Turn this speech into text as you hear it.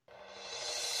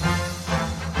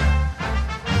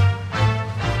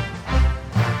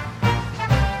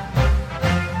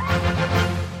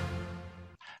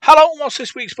Hello, and what's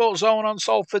this week's Sportszone on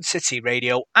Salford City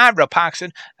Radio? I'm Rob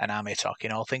Parkinson, and I'm here talking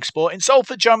all things sport in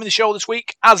Salford. Joining the show this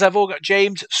week, as ever, we've got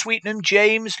James Sweetenham.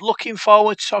 James, looking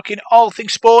forward to talking all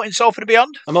things sport in Salford and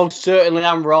beyond. I most certainly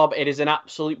am, Rob. It is an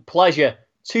absolute pleasure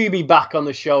to be back on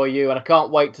the show with you, and I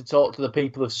can't wait to talk to the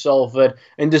people of Salford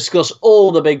and discuss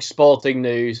all the big sporting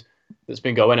news that's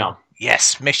been going on.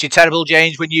 Yes, missed you terrible,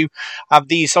 James, when you have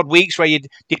these odd weeks where you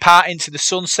depart into the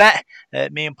sunset.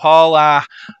 Me and Paul are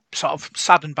sort of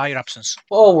saddened by your absence.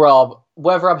 Oh, Rob,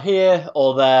 whether I'm here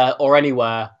or there or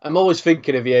anywhere, I'm always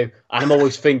thinking of you, and I'm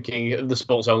always thinking of the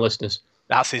Sportszone listeners.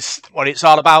 That's what it's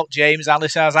all about, James. Our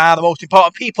listeners are the most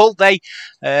important people. They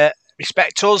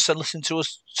respect us and listen to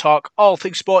us talk all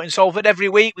things sport in Salford every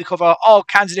week. We cover all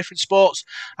kinds of different sports,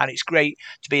 and it's great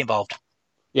to be involved.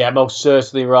 Yeah, most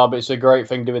certainly, Rob. It's a great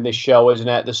thing doing this show, isn't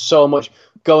it? There's so much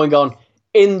going on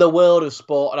in the world of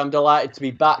sport, and I'm delighted to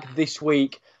be back this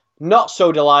week. Not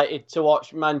so delighted to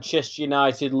watch Manchester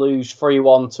United lose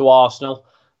 3-1 to Arsenal.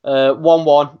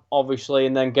 1-1, obviously,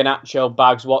 and then Garnacho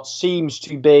bags what seems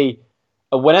to be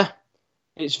a winner.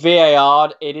 It's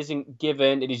VAR. It isn't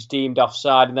given. It is deemed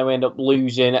offside, and then we end up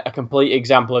losing. A complete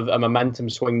example of a momentum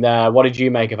swing there. What did you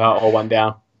make of how it all went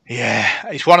down? Yeah,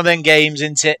 it's one of them games,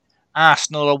 isn't it?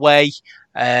 Arsenal away.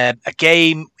 A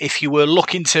game, if you were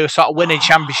looking to sort of win a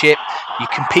championship, you're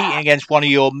competing against one of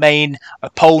your main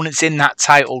opponents in that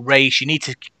title race. You need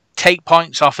to take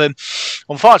points off them.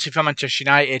 Unfortunately for Manchester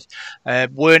United,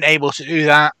 weren't able to do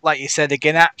that. Like you said, the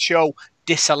Garnacho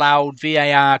disallowed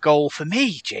VAR goal. For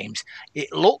me, James,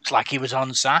 it looked like he was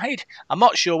onside. I'm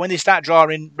not sure when they start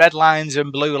drawing red lines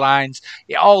and blue lines.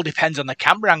 It all depends on the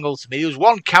camera angle to me. There was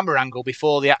one camera angle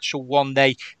before the actual one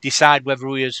they decide whether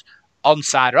he was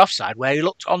onside or offside, where he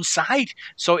looked onside.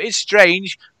 So it's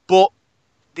strange, but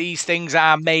these things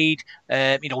are made,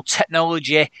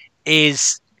 technology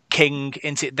is king.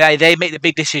 They make the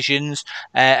big decisions,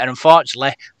 and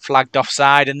unfortunately flagged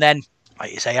offside, and then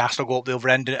like you say, Arsenal go up the other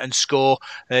end and score.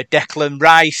 Declan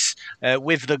Rice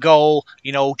with the goal,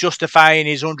 justifying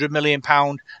his £100 million,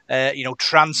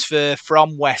 transfer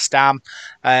from West Ham.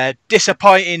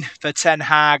 Disappointing for Ten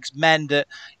Hag's men that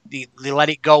they let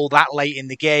it go that late in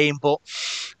the game. But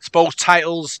I suppose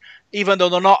titles, even though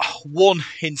they're not won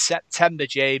in September,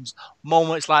 James,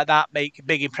 moments like that make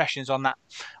big impressions on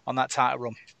that title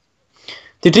run.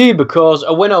 They do, because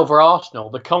a win over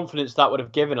Arsenal, the confidence that would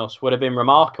have given us would have been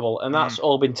remarkable, and that's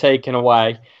all been taken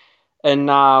away. And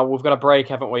now we've got a break,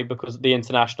 haven't we, because the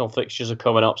international fixtures are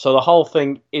coming up. So the whole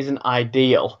thing isn't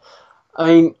ideal. I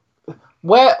mean,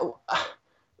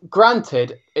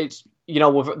 granted, it's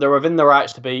they're within the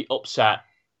rights to be upset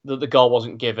that the goal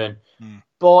wasn't given.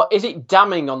 But is it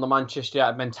damning on the Manchester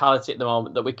United mentality at the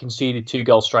moment that we conceded 2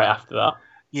 goals straight after that?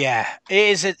 Yeah,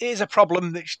 it is a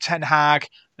problem that Ten Hag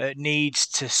needs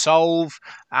to solve.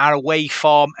 Our away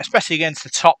form, especially against the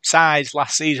top sides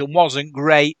last season, wasn't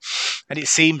great, and it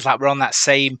seems like we're on that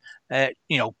same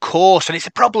course. And it's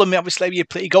a problem, obviously,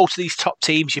 you go to these top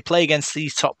teams, you play against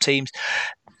these top teams,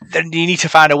 then you need to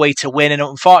find a way to win, and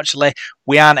unfortunately,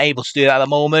 we aren't able to do that at the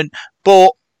moment.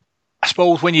 But I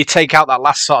suppose when you take out that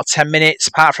last sort of 10 minutes,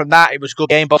 apart from that, it was a good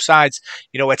game. Both sides,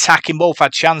 attacking, both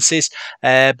had chances.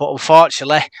 But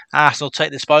unfortunately, Arsenal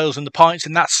take the spoils and the points,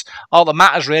 and that's all that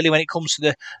matters really when it comes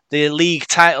to the league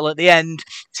title at the end.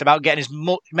 It's about getting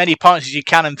as many points as you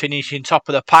can and finishing top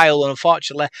of the pile. And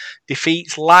unfortunately,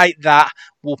 defeats like that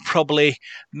will probably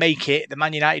make it the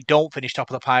Man United don't finish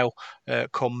top of the pile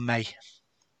come May.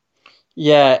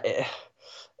 Yeah,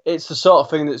 it's the sort of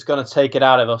thing that's going to take it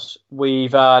out of us.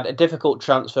 We've had a difficult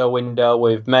transfer window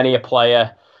with many a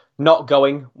player not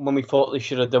going when we thought they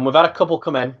should have done. We've had a couple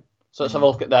come in, so let's have a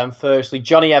look at them. Firstly,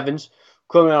 Johnny Evans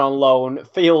coming on loan.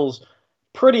 Feels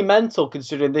pretty mental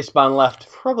considering this man left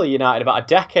probably United about a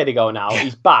decade ago now.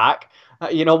 He's back.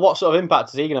 What sort of impact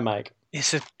is he going to make?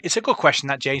 It's a good question,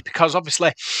 that, James, because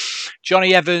obviously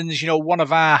Johnny Evans, one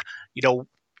of our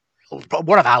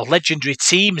legendary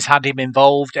teams had him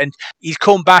involved, and he's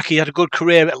come back. He had a good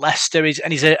career at Leicester,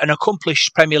 and he's an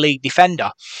accomplished Premier League defender.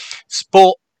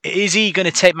 But is he going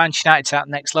to take Manchester United to that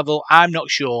next level? I'm not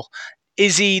sure.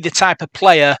 Is he the type of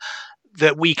player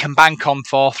that we can bank on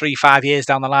for 3-5 years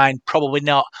down the line? Probably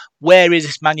not. Where is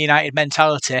this Man United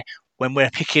mentality when we're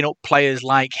picking up players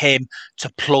like him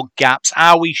to plug gaps?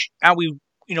 Are we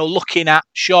looking at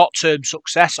short-term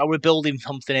success, or we're building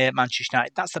something here at Manchester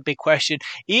United? That's the big question.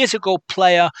 He is a good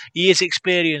player. He is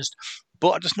experienced,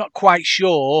 but I'm just not quite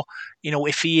sure,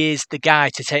 if he is the guy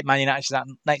to take Man United to that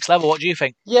next level. What do you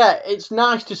think? Yeah, it's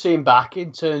nice to see him back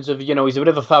in terms of, he's a bit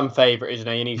of a fan favourite, isn't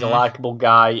he? And he's a likeable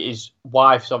guy. His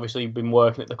wife's obviously been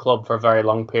working at the club for a very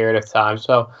long period of time.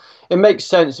 So it makes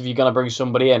sense if you're going to bring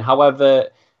somebody in. However,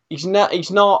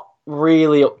 he's not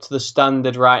really up to the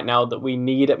standard right now that we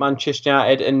need at Manchester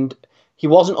United, and he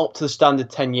wasn't up to the standard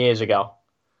 10 years ago.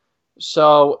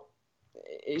 So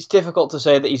it's difficult to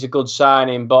say that he's a good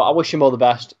signing, but I wish him all the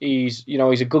best. He's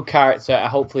a good character, and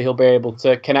hopefully he'll be able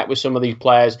to connect with some of these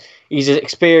players. He's as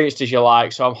experienced as you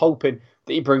like, so I'm hoping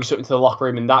that he brings something to the locker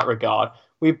room in that regard.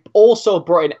 We've also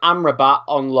brought in Amrabat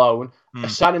on loan, a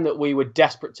signing that we were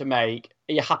desperate to make.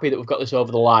 Are you happy that we've got this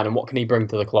over the line, and what can he bring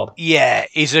to the club? Yeah,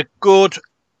 he's a good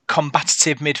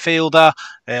combative midfielder,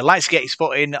 likes to get his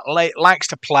foot in, likes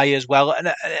to play as well.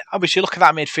 And obviously, look at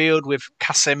that midfield with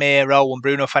Casemiro and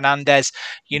Bruno Fernandes.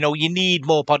 You need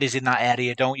more bodies in that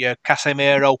area, don't you?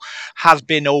 Casemiro has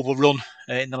been overrun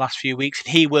in the last few weeks,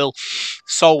 and he will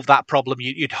solve that problem,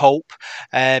 you'd hope.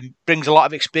 Brings a lot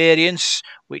of experience,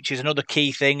 which is another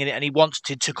key thing, and he wants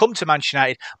to come to Manchester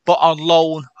United, but on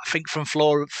loan, I think, from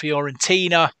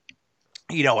Fiorentina.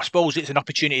 I suppose it's an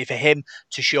opportunity for him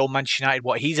to show Manchester United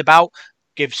what he's about.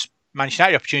 Gives Manchester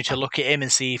United the opportunity to look at him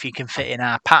and see if he can fit in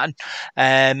our pattern.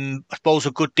 I suppose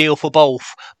a good deal for both.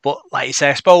 But like you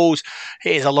say, I suppose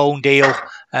it is a loan deal,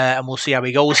 and we'll see how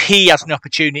he goes. He has an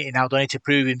opportunity now, don't he, to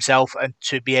prove himself and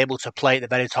to be able to play at the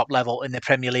very top level in the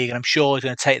Premier League. And I'm sure he's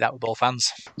going to take that with both hands.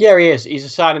 Yeah, he is. He's a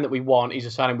signing that we want. He's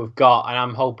a signing we've got. And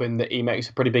I'm hoping that he makes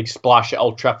a pretty big splash at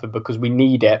Old Trafford because we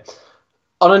need it.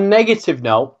 On a negative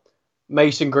note,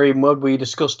 Mason Greenwood, we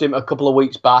discussed him a couple of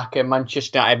weeks back, and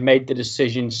Manchester United made the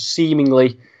decision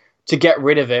seemingly to get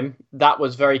rid of him. That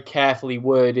was very carefully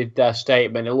worded, their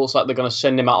statement. It looks like they're going to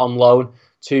send him out on loan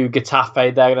to Getafe.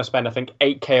 They're going to spend, I think,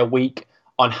 $8,000 a week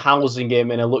on housing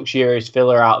him in a luxurious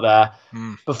villa out there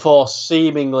before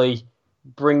seemingly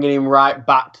bringing him right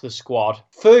back to the squad.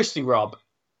 Firstly, Rob,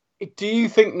 do you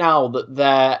think now that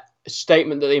their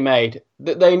statement that they made,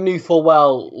 that they knew full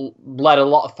well, led a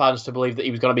lot of fans to believe that he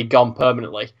was going to be gone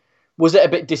permanently? Was it a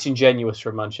bit disingenuous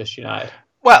from Manchester United?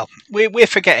 Well, we're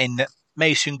forgetting that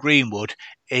Mason Greenwood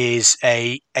is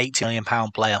a £80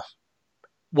 million player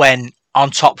when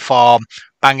on top form,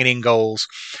 banging in goals.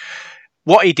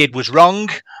 What he did was wrong,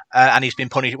 and he's been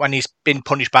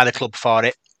punished by the club for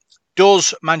it.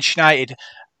 Does Manchester United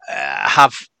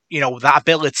have that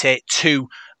ability to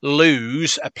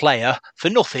lose a player for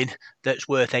nothing that's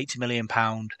worth £80 million?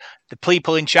 The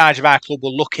people in charge of our club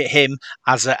will look at him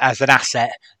as an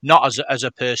asset, not as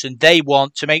a person. They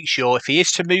want to make sure if he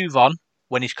is to move on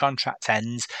when his contract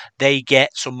ends, they get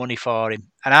some money for him.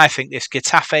 And I think this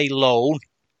Getafe loan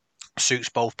suits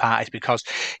both parties because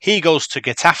he goes to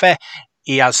Getafe.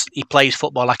 He plays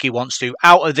football like he wants to,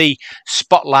 out of the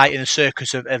spotlight in the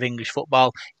circus of English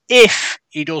football. If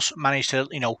he does manage to,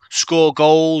 score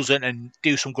goals and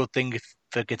do some good things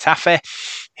for Getafe,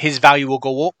 his value will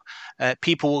go up.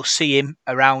 People will see him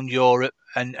around Europe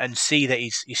and see that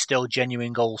he's still a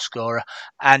genuine goal scorer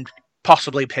and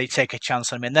possibly take a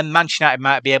chance on him. And then Manchester United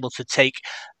might be able to take,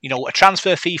 a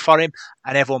transfer fee for him,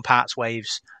 and everyone parts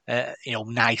ways.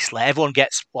 Nicely. Everyone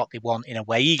gets what they want in a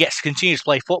way. He gets to continue to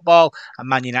play football, and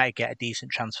Man United get a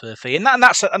decent transfer fee. And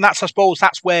that's I suppose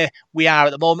that's where we are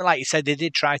at the moment. Like you said, they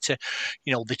did try to,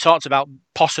 they talked about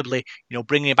possibly,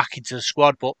 bringing him back into the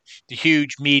squad, but the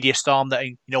huge media storm that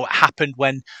happened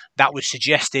when that was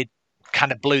suggested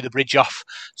kind of blew the bridge off.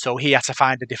 So he had to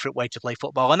find a different way to play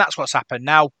football, and that's what's happened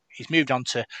now. He's moved on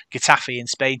to Getafe in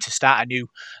Spain to start a new,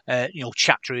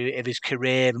 chapter of his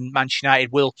career. And Manchester United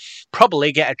will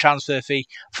probably get a transfer fee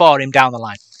for him down the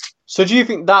line. So do you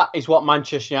think that is what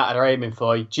Manchester United are aiming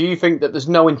for? Do you think that there's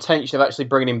no intention of actually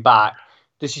bringing him back?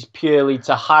 This is purely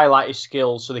to highlight his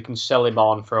skills so they can sell him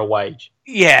on for a wage?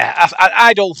 Yeah,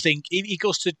 I don't think he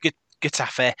goes to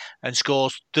Getafe and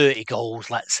scores 30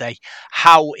 goals, let's say,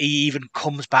 how he even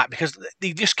comes back, because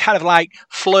they just kind of like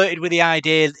flirted with the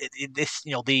idea this,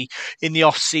 in the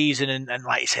off season and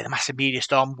like you say, the massive media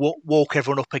storm woke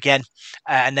everyone up again,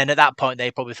 and then at that point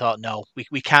they probably thought, no,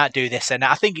 we can't do this. And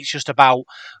I think it's just about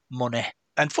money.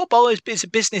 And football is a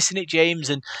business, isn't it, James?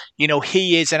 And,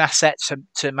 he is an asset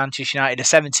to Manchester United, a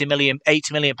 £80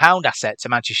 million asset to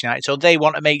Manchester United. So they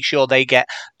want to make sure they get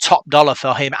top dollar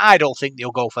for him. I don't think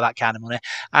they'll go for that kind of money.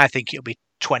 I think it'll be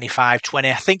 25, 20.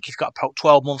 I think he's got about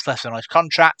 12 months left on his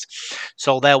contract.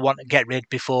 So they'll want to get rid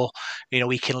before,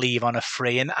 he can leave on a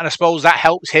free. And I suppose that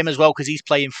helps him as well because he's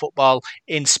playing football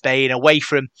in Spain away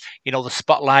from, the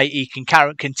spotlight. He can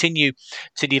continue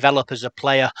to develop as a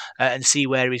player and see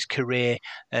where his career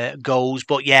goes.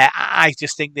 But yeah, I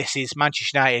just think this is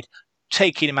Manchester United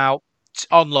taking him out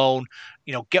on loan,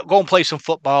 go and play some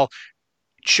football,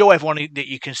 show everyone that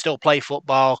you can still play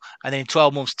football, and then in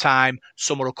 12 months' time,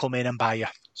 someone will come in and buy you.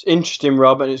 It's interesting,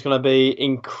 Rob, and it's going to be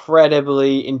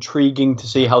incredibly intriguing to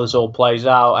see how this all plays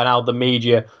out and how the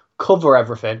media cover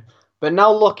everything. But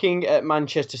now looking at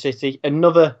Manchester City,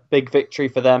 another big victory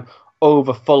for them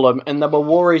over Fulham. And there were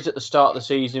worries at the start of the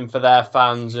season for their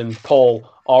fans and Paul,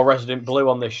 our resident blue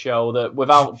on this show, that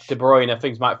without De Bruyne,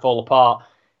 things might fall apart.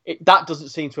 That doesn't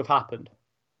seem to have happened.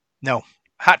 No.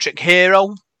 Hat-trick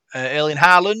hero, Erling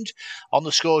Haaland, on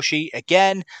the score sheet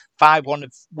again. 5-1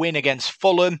 win against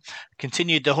Fulham.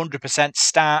 Continued the 100%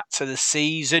 start to the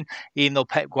season, even though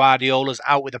Pep Guardiola's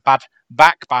out with a bad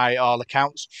back by all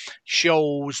accounts.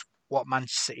 Shows what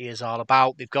Manchester City is all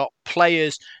about. They've got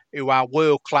players who are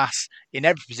world class in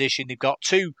every position. They've got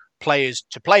two players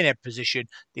to play in every position.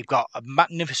 They've got a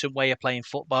magnificent way of playing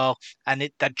football, and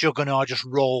that juggernaut just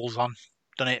rolls on.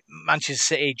 Done it. Manchester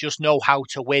City just know how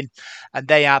to win, and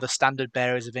they are the standard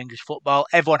bearers of English football.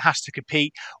 Everyone has to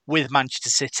compete with Manchester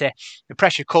City. The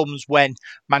pressure comes when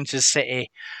Manchester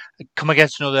City come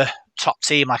against another top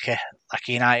team like a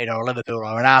United or a Liverpool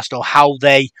or an Arsenal, how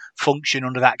they function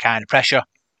under that kind of pressure.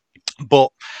 But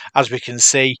as we can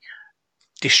see,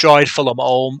 destroyed Fulham at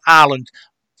home. Haaland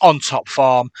on top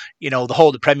form. The whole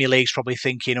of the Premier League's probably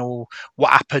thinking, "Oh,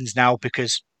 what happens now?"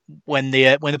 Because when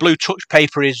the blue touch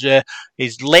paper is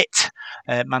lit,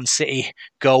 Man City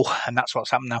go, and that's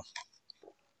what's happened now.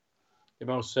 It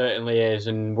most certainly is,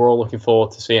 and we're all looking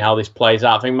forward to see how this plays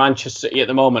out. I think Manchester City at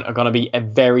the moment are going to be a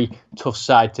very tough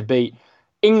side to beat.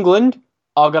 England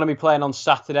are going to be playing on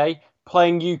Saturday,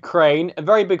 playing Ukraine, a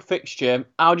very big fixture.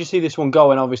 How do you see this one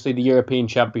going? Obviously, the European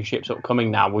Championships upcoming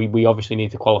now. We obviously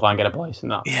need to qualify and get a place in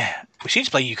that. Yeah, we seem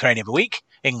to play Ukraine every week,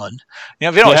 England.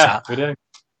 Have you noticed that? We do.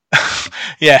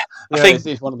 Yeah, I think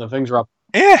it's one of the things, Rob.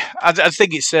 Yeah, I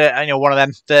think it's one of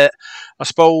them that I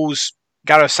suppose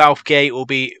Gareth Southgate will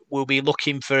be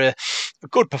looking for a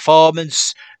good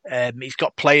performance. He's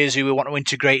got players who we want to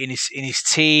integrate in his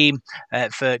team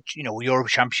for Euro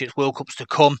Championships, World Cups to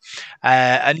come,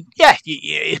 and yeah,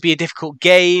 it'd be a difficult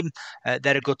game.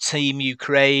 They're a good team,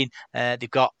 Ukraine. They've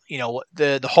got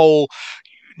the whole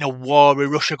war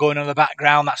with Russia going on in the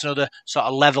background. That's another sort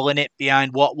of level in it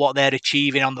behind what they're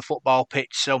achieving on the football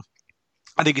pitch. So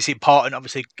I think it's important,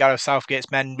 obviously, Gareth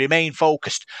Southgate's men remain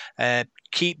focused,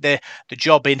 keep the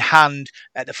job in hand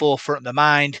at the forefront of the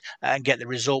mind, and get the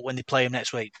result when they play them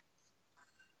next week.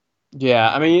 Yeah,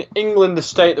 I mean, England, the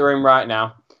state they're in right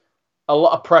now, a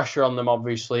lot of pressure on them,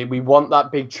 obviously. We want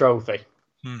that big trophy.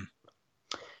 Do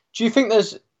you think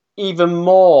there's even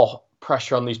more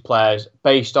pressure on these players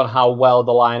based on how well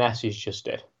the Lionesses just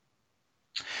did?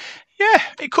 Yeah,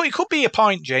 it could be a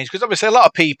point, James, because obviously a lot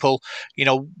of people,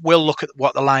 will look at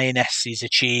what the Lionesses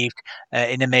achieved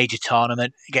in a major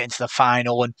tournament, getting to the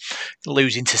final and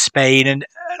losing to Spain. And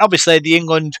obviously the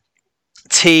England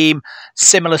team,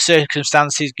 similar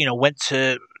circumstances, went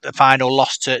to the final,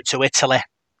 lost to Italy.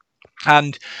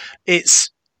 And I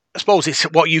suppose it's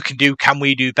what you can do, can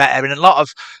we do better? And a lot of,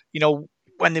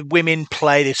 when the women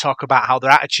play, they talk about how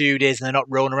their attitude is and they're not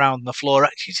rolling around on the floor.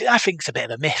 I think it's a bit of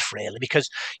a myth, really,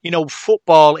 because,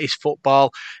 football is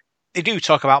football. They do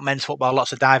talk about men's football,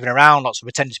 lots of diving around, lots of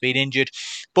pretending to being injured.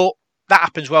 But that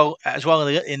happens as well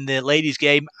in the ladies'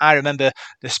 game. I remember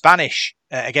the Spanish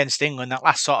against England, that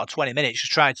last sort of 20 minutes,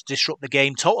 just trying to disrupt the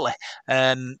game totally.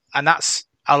 And that's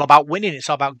all about winning. It's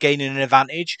all about gaining an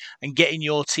advantage and getting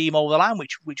your team over the line,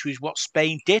 which was what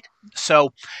Spain did.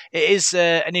 So it is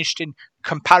an interesting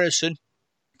comparison,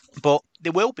 but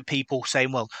there will be people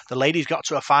saying, well, the ladies got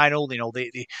to a final, they're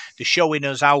showing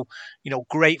us how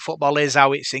great football is,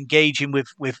 how it's engaging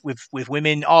with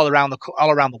women all around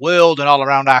the world and all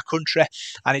around our country,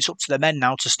 and it's up to the men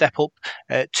now to step up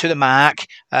to the mark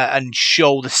and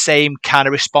show the same kind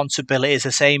of responsibilities,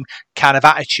 the same kind of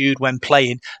attitude when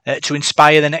playing to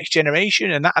inspire the next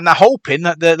generation, and they're hoping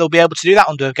that they'll be able to do that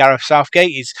under Gareth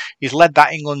Southgate. He's led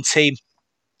that England team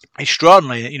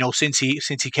extraordinarily, since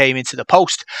he came into the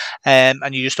post, and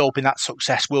you're just hoping that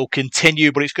success will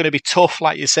continue. But it's going to be tough,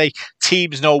 like you say.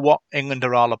 Teams know what England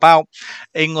are all about.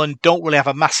 England don't really have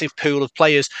a massive pool of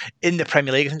players in the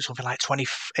Premier League. I think something like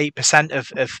 28%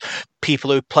 of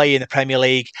people who play in the Premier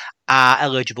League are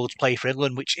eligible to play for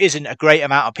England, which isn't a great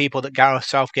amount of people that Gareth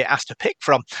Southgate has to pick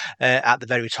from at the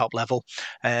very top level.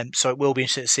 So it will be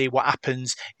interesting to see what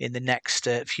happens in the next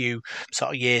few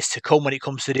sort of years to come when it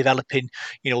comes to developing,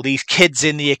 these kids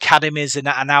in the academies and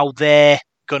how they're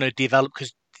going to develop,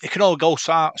 because it can only go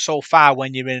so far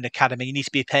when you're in an academy. You need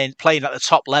to be playing at the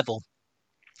top level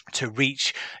to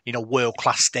reach,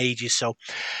 world-class stages. So,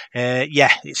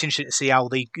 it's interesting to see how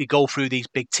they go through these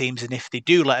big teams, and if they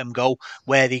do let them go,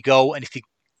 where they go, and if they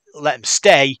let them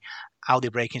stay, how they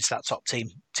break into that top team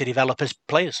to develop as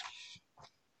players.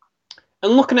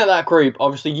 And looking at that group,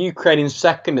 obviously Ukraine in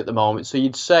second at the moment, so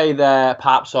you'd say they're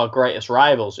perhaps our greatest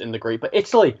rivals in the group. But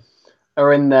Italy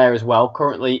are in there as well,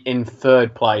 currently in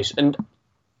third place. And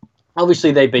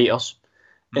obviously they beat us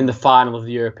in the final of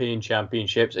the European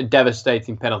Championships, a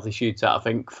devastating penalty shootout, I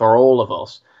think, for all of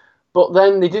us. But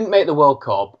then they didn't make the World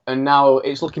Cup, and now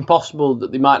it's looking possible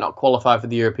that they might not qualify for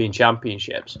the European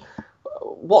Championships.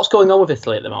 What's going on with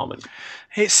Italy at the moment?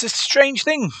 It's a strange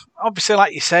thing. Obviously,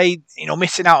 like you say,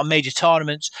 missing out on major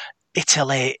tournaments.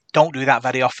 Italy don't do that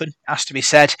very often, has to be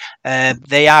said.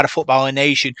 They are a footballing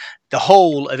nation. The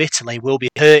whole of Italy will be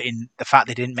hurting the fact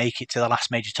they didn't make it to the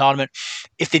last major tournament.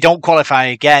 If they don't qualify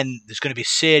again, there's going to be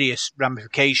serious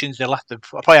ramifications. They'll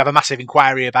probably have a massive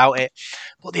inquiry about it.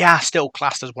 But they are still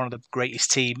classed as one of the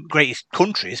greatest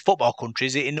countries, football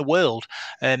countries in the world.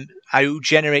 Who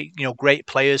generate great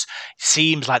players. It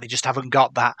seems like they just haven't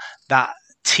got that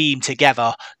team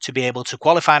together to be able to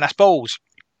qualify. And I suppose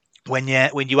when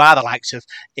you are the likes of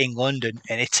England and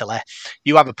Italy,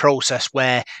 you have a process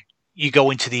where you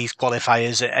go into these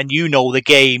qualifiers and the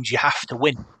games you have to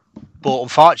win. But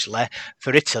unfortunately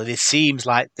for Italy, it seems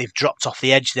like they've dropped off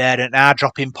the edge there and are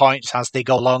dropping points as they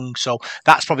go along. So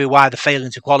that's probably why they're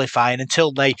failing to qualify. And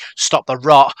until they stop the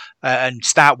rot and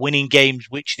start winning games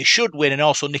which they should win, and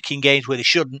also nicking games where they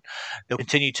shouldn't, they'll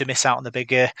continue to miss out on the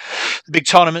big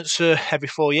tournaments for every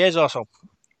 4 years or so.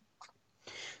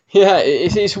 Yeah,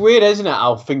 it's weird, isn't it,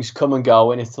 how things come and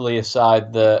go in Italy, a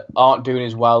side that aren't doing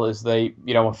as well as they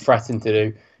are threatened to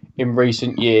do in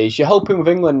recent years. You're hoping with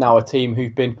England now, a team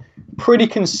who've been pretty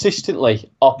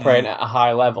consistently operating at a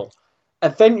high level.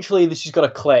 Eventually, this has got to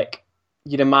click,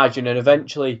 you'd imagine, and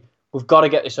eventually we've got to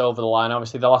get this over the line.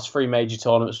 Obviously, the last 3 major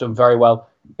tournaments done very well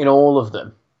in all of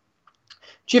them.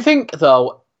 Do you think,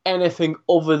 though, anything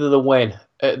other than the win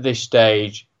at this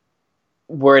stage,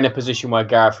 we're in a position where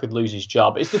Gareth could lose his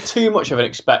job? Is there too much of an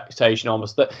expectation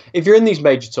almost that if you're in these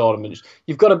major tournaments,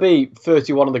 you've got to be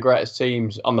 31 of the greatest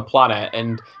teams on the planet,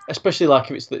 and especially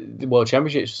like if it's the World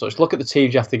Championships, so look at the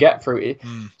teams you have to get through.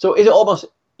 So is it almost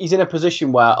he's in a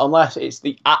position where unless it's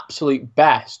the absolute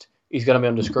best, he's going to be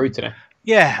under scrutiny?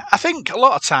 Yeah, I think a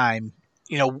lot of time,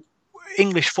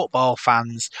 English football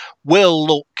fans will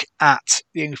look at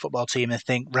the English football team and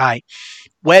think, right,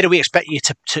 where do we expect you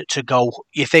to go?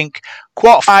 You think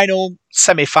quarter-final,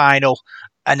 semi-final,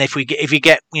 and if you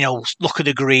get luck of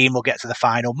the green, we'll get to the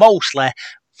final. Mostly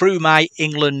through my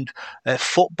England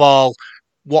football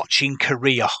watching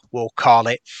career, we'll call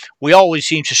it, we always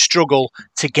seem to struggle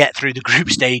to get through the group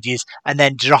stages and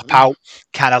then drop out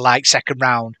kind of like second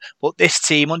round. But this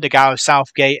team under Gareth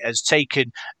Southgate has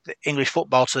taken the English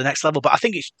football to the next level. But I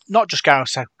think it's not just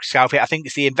Gareth Southgate. I think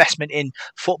it's the investment in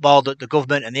football that the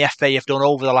government and the FA have done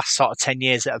over the last sort of 10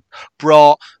 years that have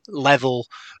brought level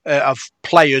of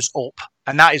players up.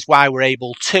 And that is why we're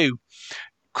able to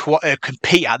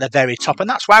compete at the very top, and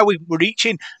that's why we're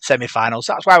reaching semi-finals.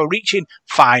 That's why we're reaching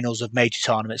finals of major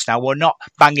tournaments now. We're not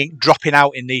dropping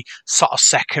out in the sort of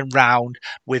second round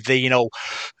with the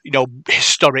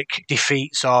historic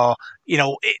defeats or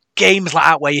games like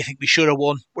that where you think we should have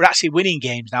won. We're actually winning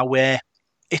games now where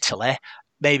Italy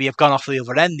maybe have gone off the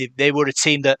other end. They were a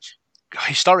team that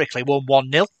historically won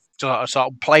 1-0, sort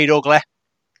of played ugly,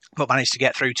 but managed to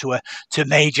get through to a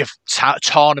major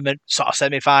tournament, sort of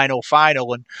semi-final,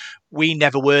 final, and we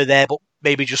never were there, but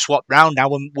maybe just swapped round now,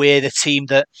 and we're the team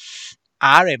that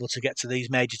are able to get to these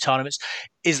major tournaments.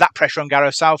 Is that pressure on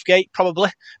Gareth Southgate? Probably,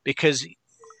 because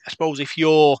I suppose if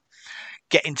you're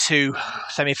getting to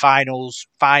semi-finals,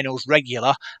 finals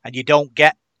regular, and you don't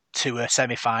get to a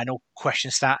semi-final,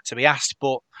 questions start to be asked.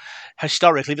 But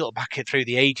historically, if you look back through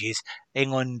the ages,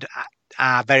 England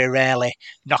are very rarely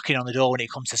knocking on the door when it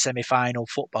comes to semi-final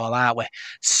football, aren't we?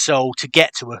 So to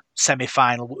get to a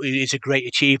semi-final is a great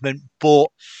achievement, but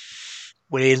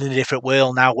we're in a different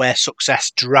world now where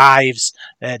success drives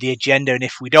the agenda, and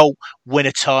if we don't win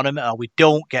a tournament or we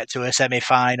don't get to a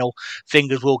semi-final,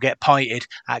 fingers will get pointed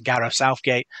at Gareth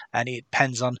Southgate, and it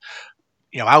depends on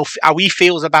how he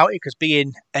feels about it, because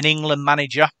being an England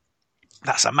manager,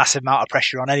 that's a massive amount of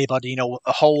pressure on anybody.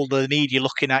 A whole of the media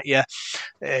looking at you,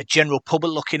 general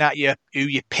public looking at you, who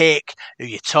you pick, who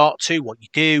you talk to, what you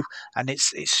do, and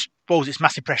it's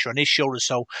massive pressure on his shoulders.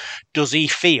 So does he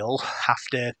feel,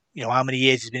 after how many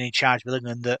years he's been in charge with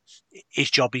England, that his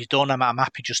job is done? I'm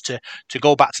happy just to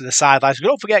go back to the sidelines.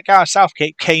 Don't forget, Gareth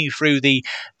Southgate came through the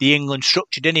England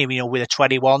structure, didn't he? With the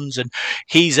 21s, and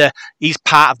he's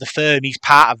part of the firm. He's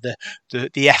part of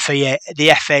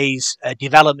the FA's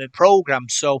development program.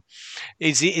 So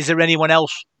is there anyone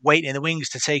else waiting in the wings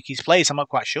to take his place? I'm not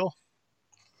quite sure.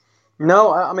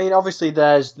 No, I mean, obviously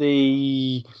there's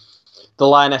the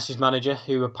Lionesses manager,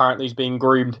 who apparently is being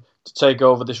groomed to take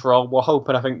over this role. We're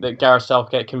hoping, I think, that Gareth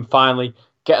Southgate can finally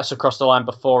get us across the line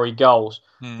before he goes.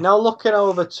 Now looking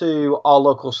over to our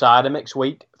local side, a mixed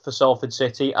week for Salford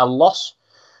City, a loss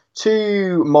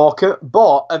to Morecambe,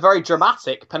 but a very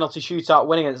dramatic penalty shootout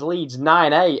win against Leeds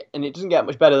 9-8, and it doesn't get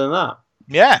much better than that.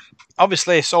 Yeah,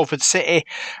 obviously Salford City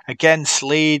against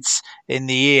Leeds in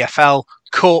the EFL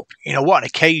Cup. What an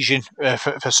occasion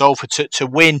for Salford to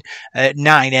win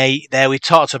 9-8 there. We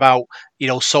talked about,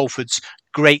 Salford's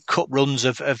great cup runs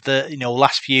of the,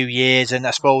 last few years. And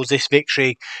I suppose this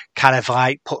victory kind of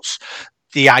like puts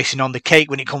the icing on the cake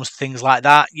when it comes to things like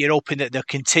that. You're hoping that they'll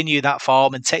continue that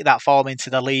form and take that form into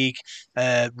the league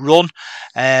run.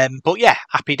 But yeah,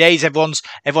 happy days.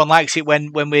 Everyone likes it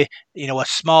when we, a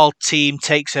small team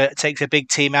takes a big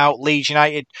team out. Leeds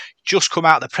United just come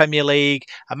out of the Premier League,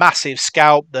 a massive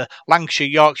scalp. The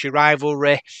Lancashire-Yorkshire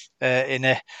rivalry in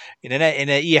a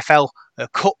EFL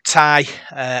Cup tie,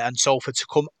 and Salford to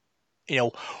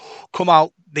come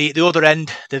out the other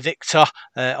end, the victor,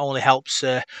 only helps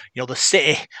the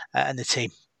city and the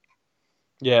team.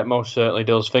 Yeah, it most certainly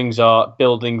does. Things are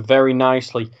building very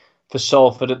nicely for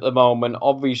Salford at the moment.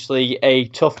 Obviously, a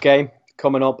tough game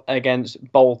coming up against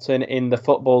Bolton in the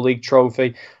Football League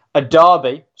Trophy. A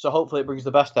derby, so hopefully it brings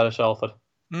the best out of Salford.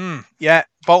 Yeah,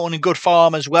 Bolton in good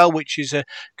form as well, which is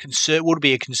would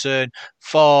be a concern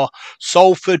for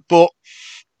Salford, but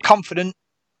confident.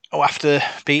 After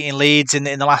beating Leeds in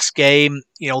the last game,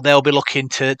 they'll be looking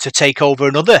to take over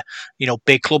another,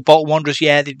 big club. Bolton Wanderers,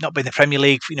 yeah, they've not been in the Premier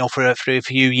League, for a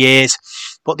few years,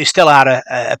 but they still are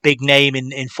a big name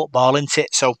in football, isn't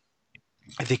it? So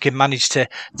if they can manage to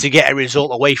get a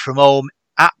result away from home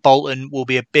at Bolton, will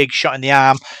be a big shot in the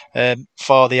arm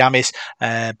for the Amis.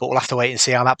 But we'll have to wait and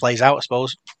see how that plays out, I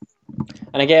suppose.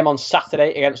 And a game on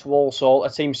Saturday against Walsall, a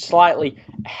team slightly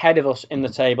ahead of us in the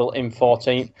table in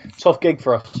 14th. Tough gig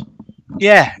for us.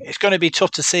 Yeah, it's going to be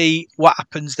tough to see what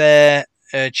happens there,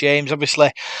 James.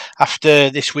 Obviously, after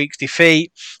this week's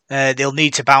defeat, they'll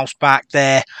need to bounce back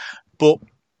there. But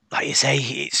like you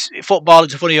say, football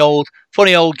is a funny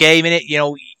old game, innit?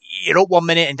 You're up 1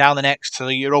 minute and down the next, so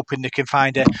you're hoping they can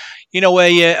find a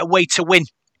way to win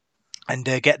and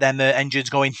get them engines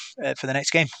going for the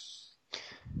next game.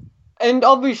 And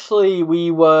obviously, we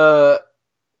were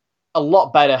a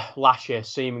lot better last year,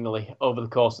 seemingly, over the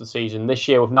course of the season. This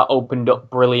year, we've not opened up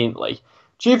brilliantly.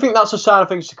 Do you think that's a sign of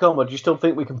things to come, or do you still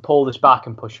think we can pull this back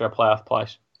and push for a playoff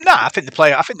place? No, I think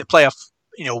the playoff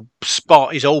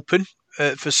spot is open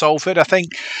for Salford. I think,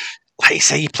 like you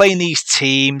say, you're playing these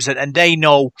teams, and they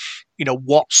know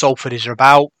what Salford is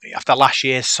about. After last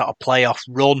year's sort of playoff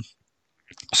run,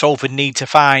 Salford need to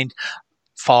find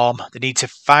form. They need to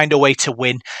find a way to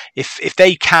win. If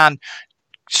they can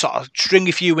sort of string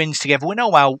a few wins together, we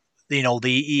know how the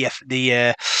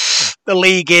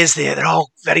league is. They're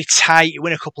all very tight. You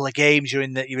win a couple of games, you're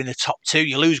in the top two.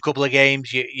 You lose a couple of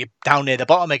games, you're down near the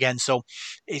bottom again. So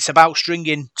it's about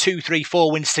stringing 2, 3,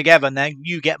 4 wins together, and then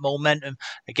you get momentum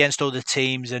against other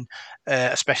teams. And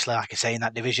especially, like I say, in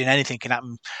that division, anything can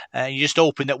happen. You're just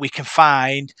hoping that we can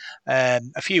find a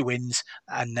few wins,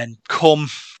 and then come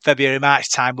February,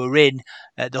 March time, we're in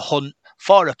the hunt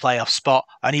for a playoff spot,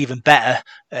 and even better,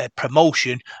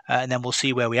 promotion, and then we'll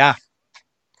see where we are.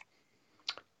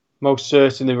 Most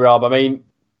certainly, Rob. I mean,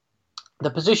 the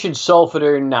position Salford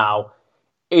are in now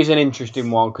is an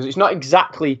interesting one, because it's not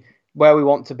exactly where we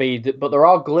want to be, but there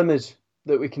are glimmers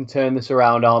that we can turn this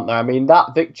around, aren't there? I mean,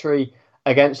 that victory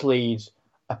against Leeds,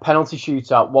 a penalty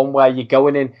shootout, one where you're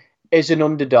going in as an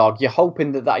underdog, you're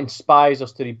hoping that inspires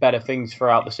us to do better things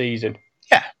throughout the season.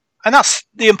 Yeah, and that's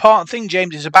the important thing,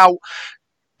 James, is about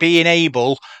being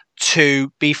able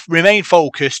to remain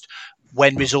focused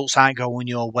when results aren't going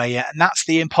your way, and that's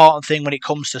the important thing when it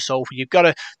comes to Salford. You've got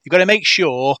to make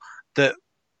sure that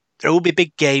there will be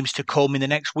big games to come in the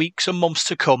next weeks and months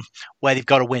to come where they've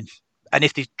got to win. And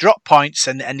if they drop points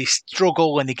and they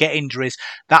struggle and they get injuries,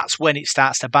 that's when it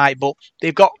starts to bite. But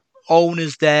they've got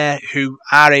owners there who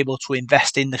are able to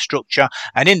invest in the structure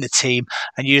and in the team,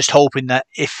 and you're just hoping that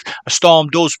if a storm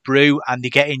does brew and they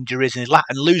get injuries and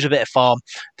lose a bit of form,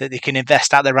 that they can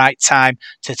invest at the right time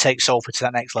to take Salford to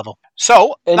that next level.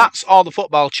 So that's all the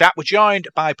football chat. We're joined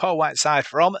by Paul Whiteside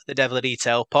from The Devil of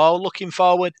Detail. Paul, looking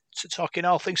forward to talking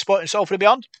all things sport in Salford and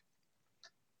beyond.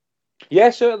 Yeah,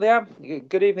 certainly am.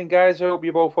 Good evening, guys. I hope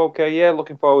you're both okay. Yeah,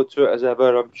 looking forward to it as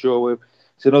ever. I'm sure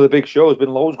it's another big show. There's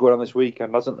been loads going on this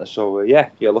weekend, hasn't there? So,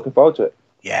 yeah, looking forward to it.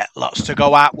 Yeah, lots to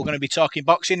go at. We're going to be talking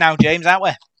boxing now, James, aren't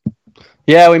we?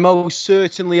 Yeah, we most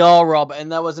certainly are, Rob.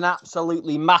 And there was an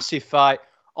absolutely massive fight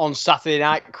on Saturday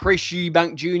night. Chris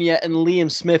Eubank Jr. and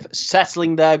Liam Smith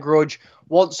settling their grudge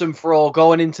once and for all.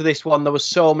 Going into this one, there were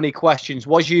so many questions.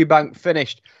 Was Eubank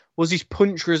finished? Was his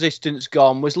punch resistance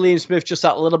gone? Was Liam Smith just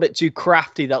that little bit too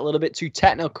crafty, that little bit too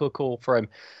technical for him?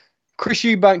 Chris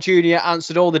Eubank Jr.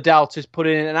 answered all the doubters,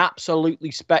 putting in an absolutely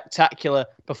spectacular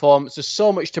performance. There's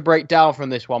so much to break down from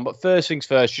this one, but first things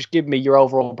first, just give me your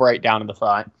overall breakdown of the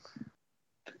fight.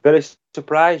 Very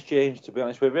surprised, James, to be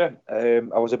honest with you.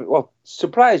 I was a bit,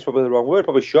 surprised, probably the wrong word,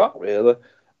 probably shocked, really,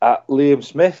 at Liam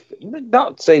Smith.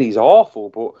 Not saying he's awful,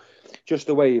 but just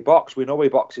the way he boxed. We know he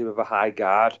boxes with a high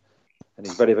guard, and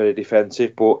he's very, very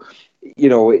defensive, but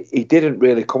he didn't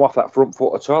really come off that front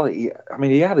foot at all. He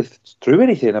hardly threw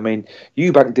anything.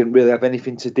 Eubank didn't really have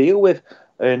anything to deal with,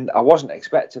 and I wasn't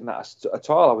expecting that at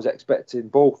all. I was expecting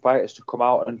both fighters to come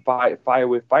out and fight fire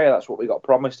with fire. That's what we got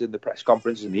promised in the press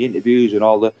conferences and the interviews and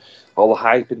all the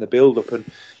hype in the build-up.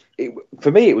 And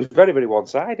for me, it was very, very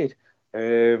one-sided.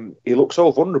 He looked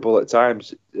so vulnerable at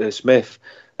times, Smith.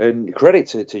 And credit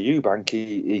to Eubank,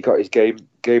 he got his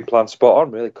game plan spot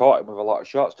on. Really caught him with a lot of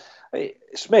shots.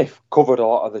 Smith covered a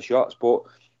lot of the shots, but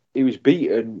he was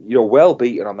beaten, well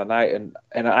beaten on the night,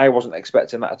 and I wasn't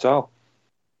expecting that at all.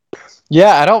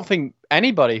 Yeah, I don't think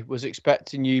anybody was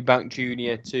expecting Eubank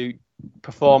Jr. to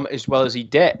perform as well as he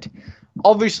did.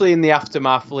 Obviously, in the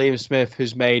aftermath, Liam Smith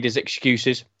has made his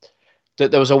excuses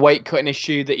that there was a weight cutting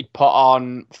issue, that he'd put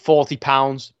on 40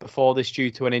 pounds before this due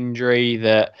to an injury,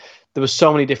 that there were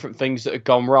so many different things that had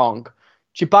gone wrong.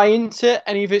 Do you buy into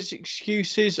any of his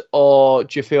excuses, or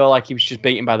do you feel like he was just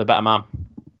beaten by the better man?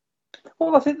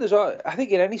 Well, I think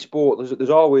in any sport there's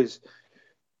always.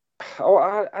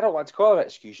 I don't like to call them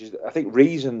excuses. I think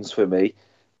reasons for me.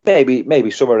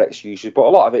 Maybe some are excuses, but a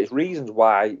lot of it is reasons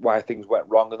why things went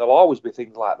wrong, and there'll always be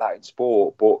things like that in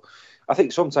sport. But I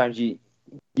think sometimes you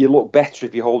look better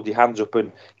if you hold your hands up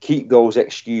and keep those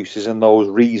excuses and those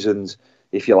reasons,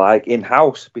 if you like,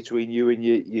 in-house between you and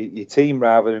your team,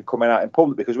 rather than coming out in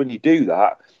public. Because when you do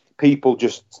that, people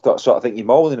just sort of think you're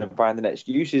moaning and finding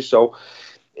excuses. So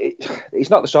it's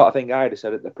not the sort of thing I'd have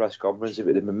said at the press conference. If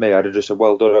it had been me, I'd have just said,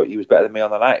 well done, he was better than me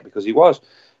on the night, because he was.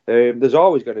 There's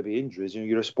always going to be injuries.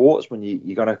 You're a sportsman.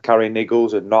 You're going to carry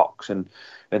niggles and knocks and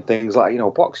things like,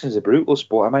 boxing's a brutal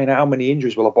sport. How many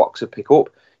injuries will a boxer pick up?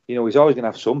 He's always going to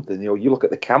have something. You look at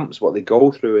the camps, what they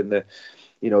go through, and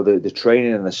the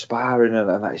training and the sparring, and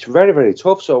that. It's very, very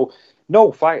tough. So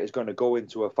no fighter is going to go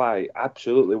into a fight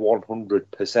absolutely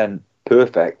 100%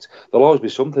 perfect. There'll always be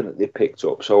something that they've picked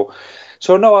up. So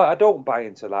no, I don't buy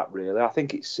into that, really. I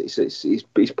think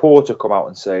it's poor to come out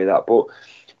and say that. But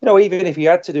even if he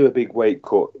had to do a big weight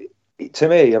cut, to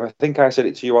me, I think I said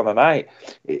it to you on the night,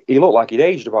 he looked like he'd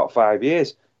aged about 5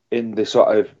 years in the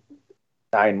sort of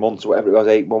 9 months, whatever it was,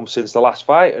 8 months since the last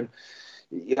fight. And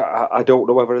I don't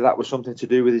know whether that was something to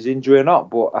do with his injury or not,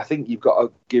 but I think you've got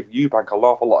to give Eubank an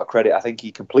awful lot of credit. I think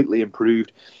he completely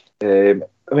improved. We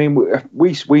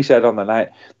said on the night,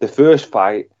 the first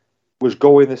fight was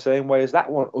going the same way as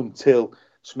that one until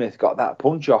Smith got that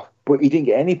punch off. But he didn't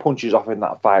get any punches off in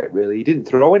that fight, really. He didn't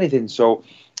throw anything. So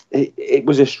it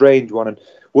was a strange one. And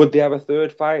would they have a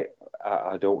third fight?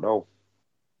 I don't know.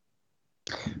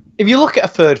 If you look at a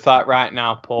third fight right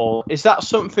now, Paul, is that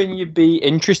something you'd be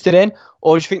interested in?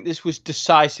 Or do you think this was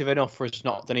decisive enough for us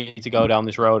not to need to go down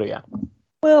this road again?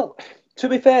 Well, to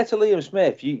be fair to Liam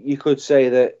Smith, you could say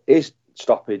that his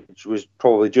stoppage was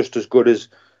probably just as good as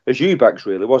Eubank's,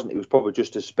 really, wasn't it? It was probably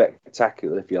just as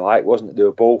spectacular, if you like, wasn't it? They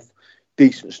were both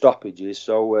decent stoppages.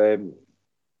 So,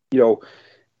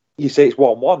 you say it's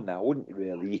 1-1 now, wouldn't you,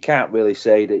 really? You can't really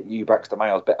say that Eubank's the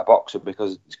miles better boxer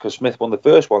because Smith won the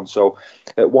first one. So,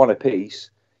 at one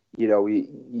apiece, you're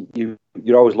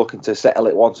always looking to settle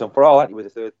it once and for all, aren't you,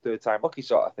 with a third time lucky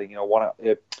sort of thing,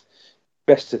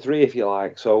 best of three, if you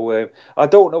like. So I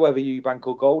don't know whether Eubank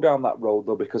will go down that road,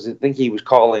 though, because I think he was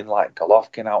calling like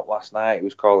Golovkin out last night. He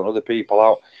was calling other people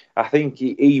out. I think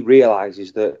he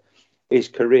realises that his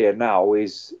career now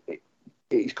he's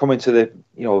coming to the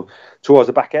towards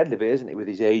the back end of it, isn't it, with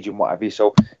his age and what have you.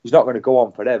 So he's not going to go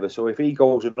on forever. So if he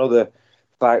goes another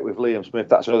fight with Liam Smith,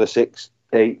 that's another 6,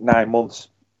 8, 9 months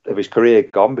of his career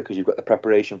gone, because you've got the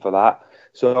preparation for that.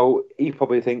 So he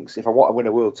probably thinks, if I want to win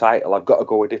a world title, I've got to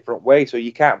go a different way. So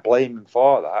you can't blame him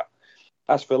for that.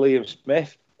 As for Liam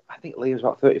Smith, I think Liam's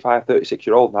about 35,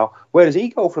 36-year-old now. Where does he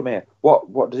go from here?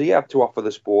 What does he have to offer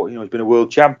the sport? He's been a world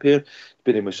champion. He's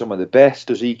been in with some of the best.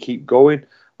 Does he keep going?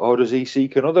 Or does he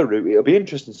seek another route? It'll be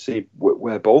interesting to see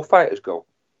where both fighters go.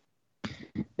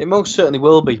 It most certainly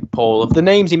will be, Paul. Of the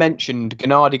names he mentioned,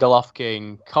 Gennady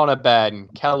Golovkin, Conor Benn,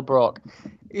 Kell Brook,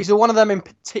 is there one of them in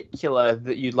particular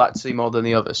that you'd like to see more than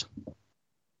the others?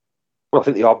 Well, I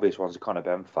think the obvious one's the Conor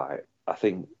Benn fight. I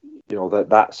think,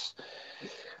 that's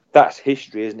that's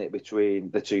history, isn't it,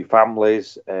 between the two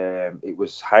families? It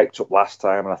was hyped up last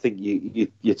time, and I think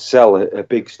you'd sell a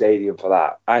big stadium for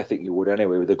that. I think you would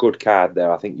anyway. With a good card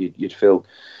there, I think you'd feel.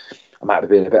 I might be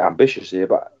being a bit ambitious here,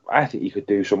 but I think you could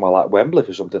do somewhere like Wembley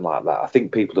for something like that. I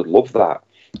think people would love that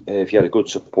if you had a good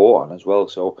support on as well.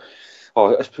 So,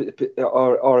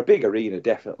 or a big arena,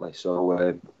 definitely.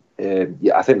 So,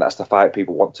 yeah, I think that's the fight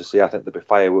people want to see. I think there'll be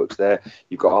fireworks there.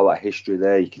 You've got all that history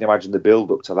there. You can imagine the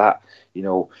build up to that. You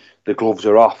know, the gloves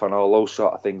are off and all those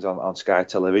sort of things on Sky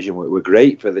Television were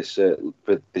great for this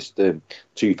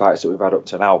two fights that we've had up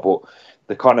to now. But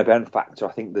the Conor Ben factor,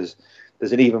 I think there's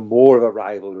an even more of a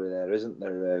rivalry there, isn't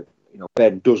there?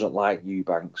 Ben doesn't like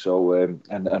Eubank, so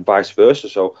and vice versa.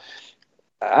 So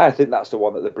I think that's the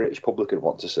one that the British public would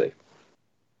want to see.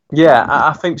 Yeah,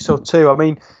 I think so too. I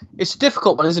mean, it's a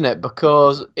difficult one, isn't it?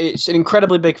 Because it's an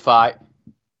incredibly big fight,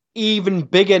 even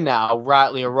bigger now,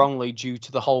 rightly or wrongly, due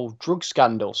to the whole drug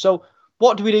scandal. So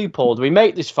what do we do, Paul? Do we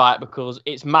make this fight because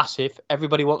it's massive,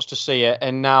 everybody wants to see it,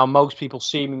 and now most people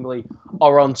seemingly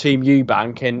are on Team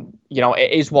Eubank, and,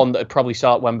 it is one that would probably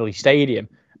start at Wembley Stadium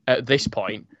at this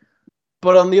point.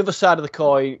 But on the other side of the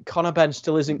coin, Conor Ben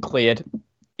still isn't cleared.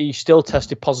 He's still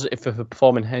tested positive for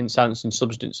performing enhancing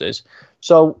substances.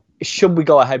 So should we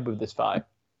go ahead with this fight?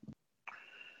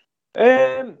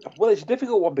 Well, it's a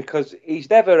difficult one because he's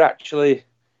never actually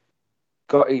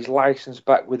got his license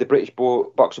back with the British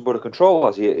Boxing Board of Control,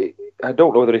 has he? I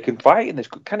don't know whether he can fight in this.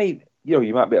 Can he?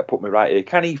 You might be able to put me right here.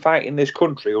 Can he fight in this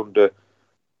country under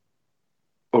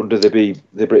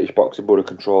the British Boxing Board of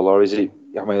Control, or is he?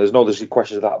 I mean, there's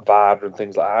questions about VAR and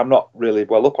things like that. I'm not really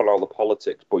well up on all the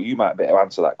politics, but you might be able to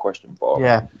answer that question for me.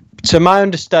 Yeah. To my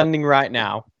understanding right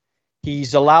now,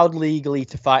 he's allowed legally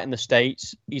to fight in the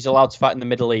States. He's allowed to fight in the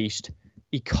Middle East.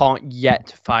 He can't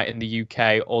yet fight in the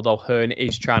UK, although Hearn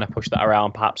is trying to push that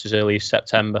around perhaps as early as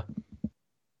September.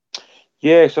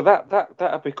 Yeah, so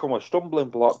that'd become a stumbling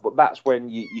block, but that's when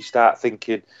you start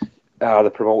thinking, are the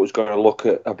promoters going to look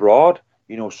at abroad?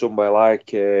 Somewhere like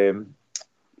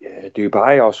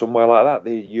Dubai or somewhere like that,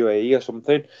 the UAE or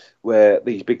something, where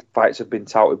these big fights have been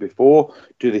touted before.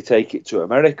 Do they take it to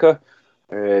America?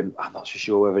 I'm not so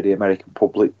sure whether the American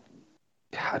public,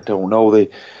 I don't know, they're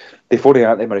funny,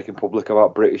 aren't the American public,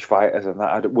 about British fighters and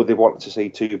that? Would they want to see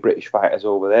two British fighters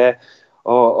over there?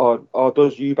 Or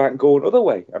does Eubank go another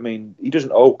way? I mean, he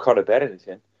doesn't owe Conor Ben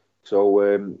anything. So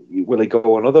will he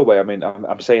go another way? I mean,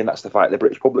 I'm saying that's the fight the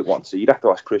British public wants. So you'd have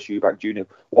to ask Chris Eubank Jr.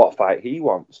 what fight he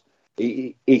wants.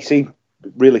 He seemed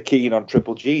really keen on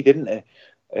Triple G, didn't he?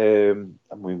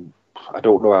 I mean, I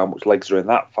don't know how much legs are in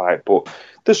that fight, but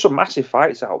there's some massive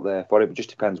fights out there for him. It just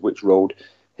depends which road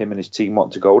him and his team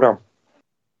want to go down.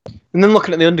 And then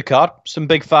looking at the undercard, some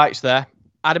big fights there.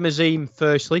 Adam Azim,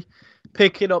 firstly,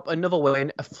 picking up another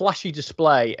win, a flashy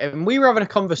display. And we were having a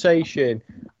conversation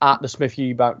at the Smith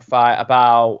Eubank fight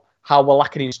about how we're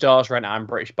lacking in stars right now in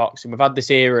British boxing. We've had this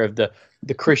era of the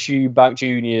Chris Eubank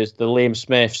Juniors, the Liam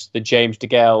Smiths, the James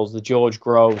DeGales, the George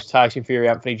Groves, Tyson Fury,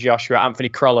 Anthony Joshua, Anthony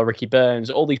Crolla, Ricky Burns,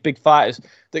 all these big fighters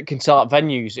that can start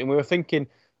venues. And we were thinking,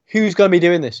 who's going to be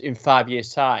doing this in 5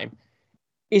 years' time?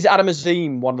 Is Adam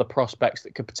Azim one of the prospects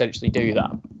that could potentially do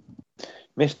that?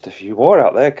 Missed a few more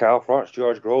out there, Carl Froch,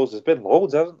 George Groves. There's been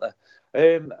loads, hasn't there?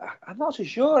 I'm not so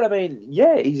sure. I mean,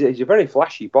 yeah, he's a very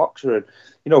flashy boxer,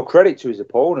 and credit to his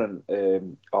opponent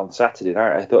on Saturday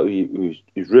night. I thought he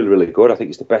was really, really good. I think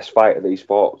it's the best fighter that he's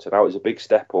fought to now. It was a big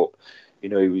step up. He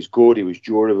was good. He was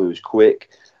durable. He was quick.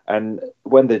 And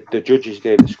when the judges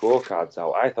gave the scorecards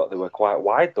out, I thought they were quite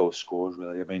wide, those scores.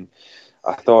 Really, I mean,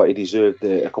 I thought he deserved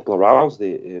a couple of rounds,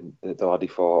 the lad he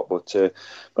fought. But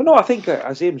no, I think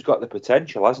Azim's got the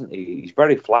potential, hasn't he? He's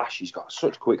very flashy. He's got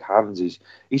such quick hands.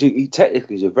 He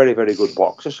technically is a very, very good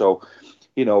boxer. So,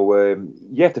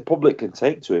 if the public can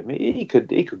take to him, he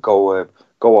could go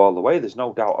all the way. There's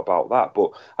no doubt about that.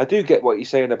 But I do get what you're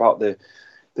saying about the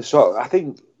sort of, I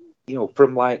think,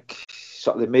 from like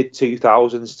sort of the mid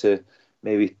 2000s to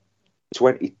maybe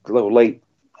late.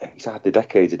 He's had the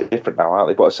decades are different now, aren't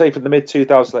they? But I'd say from the mid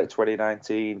 2000s, like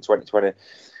 2019,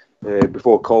 2020,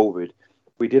 before COVID,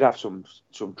 we did have some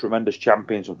tremendous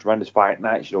champions, some tremendous fight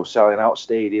nights, selling out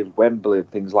stadiums, Wembley and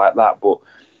things like that. But,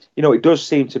 it does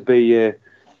seem to be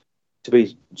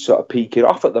sort of peaking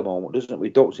off at the moment, doesn't it? We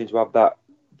don't seem to have that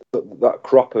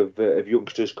crop of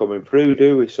youngsters coming through,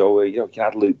 do we? So, you can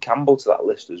add Luke Campbell to that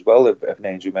list as well of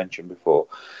names we mentioned before.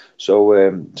 So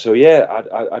yeah,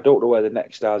 I don't know where the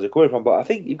next stars are coming from, but I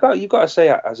think you've got to say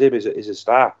Azim is a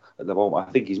star at the moment.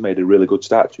 I think he's made a really good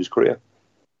start to his career.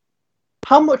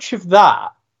 How much of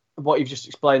that, what you've just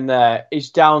explained there, is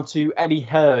down to Eddie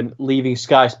Hearn leaving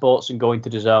Sky Sports and going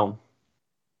to DAZN?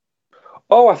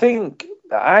 Oh, I think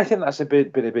I think that's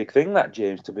been a big thing, that,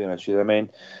 James, to be honest with you. I mean,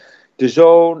 the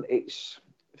zone, it's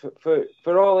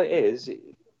for all it is,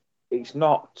 it's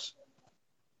not.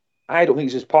 I don't think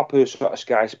it's as popular as sort of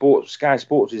Sky Sports. Sky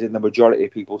Sports is in the majority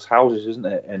of people's houses, isn't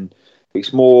it? And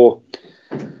it's more.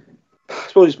 I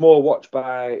suppose it's more watched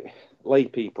by lay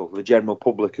people, the general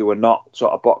public who are not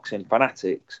sort of boxing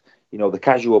fanatics. The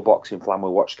casual boxing fan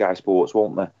will watch Sky Sports,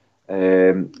 won't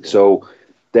they? So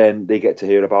then they get to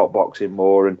hear about boxing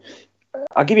more. And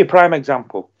I'll give you a prime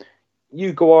example.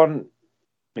 You go on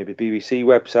maybe BBC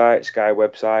website, Sky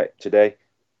website today,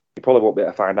 you probably won't be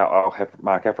able to find out how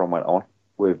Mark Heffron went on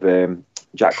with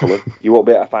Jack Cullen. You won't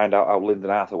be able to find out how Lyndon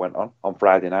Arthur went on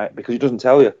Friday night because it doesn't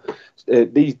tell you.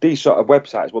 These sort of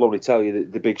websites will only tell you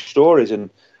the big stories, and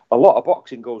a lot of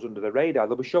boxing goes under the radar.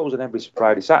 There'll be shows on every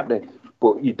Friday, Saturday,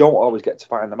 but you don't always get to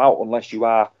find them out unless you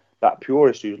are that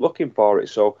purist who's looking for it.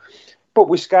 So, but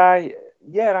with Sky,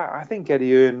 yeah, I think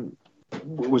Eddie Hearn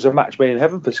was a match made in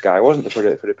heaven for Sky, wasn't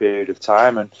it, for a period of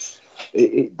time, and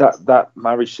that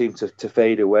marriage seemed to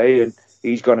fade away, and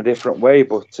he's gone a different way.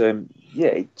 But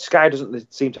Sky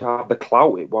doesn't seem to have the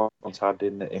clout it once had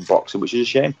in boxing, which is a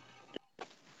shame.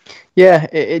 Yeah,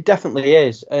 it definitely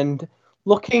is. And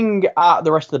looking at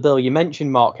the rest of the bill, you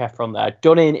mentioned Mark Heffron there,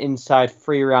 done inside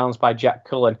 3 rounds by Jack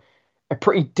Cullen, a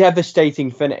pretty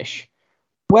devastating finish.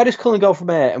 Where does Cullen go from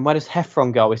here, and where does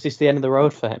Heffron go? Is this the end of the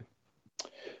road for him?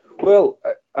 Well,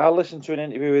 I listened to an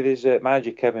interview with his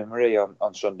manager, Kevin Murray,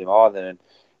 on Sunday morning,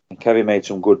 and Kevin made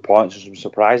some good points and some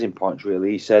surprising points,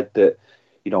 really. He said that,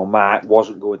 Mark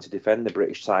wasn't going to defend the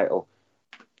British title,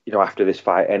 after this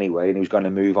fight anyway, and he was going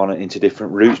to move on into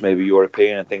different routes, maybe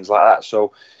European and things like that.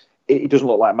 So it doesn't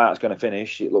look like Mark's going to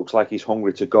finish. It looks like he's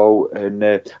hungry to go. And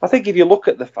I think if you look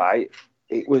at the fight,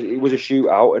 it was a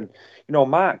shootout, and,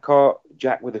 Mark caught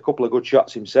Jack with a couple of good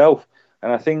shots himself.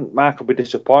 And I think Mark will be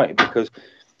disappointed because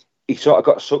he sort of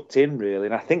got sucked in, really,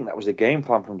 and I think that was the game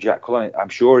plan from Jack Cullen. I'm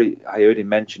sure I heard him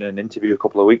mention in an interview a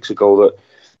couple of weeks ago that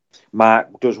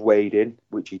Mark does wade in,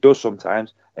 which he does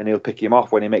sometimes, and he'll pick him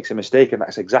off when he makes a mistake, and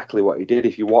that's exactly what he did.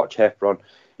 If you watch Heffron,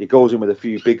 he goes in with a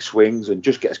few big swings and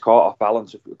just gets caught off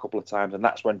balance a couple of times, and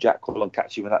that's when Jack Cullen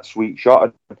catches him with that sweet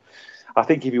shot. And I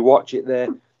think if you watch it there,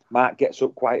 Mark gets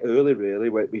up quite early, really,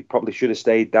 where he probably should have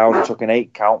stayed down and took an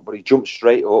 8 count, but he jumped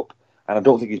straight up. And I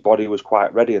don't think his body was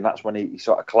quite ready, and that's when he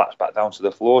sort of collapsed back down to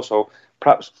the floor. So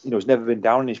perhaps, he's never been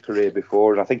down in his career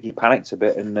before, and I think he panicked a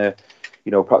bit, and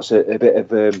perhaps a bit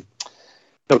of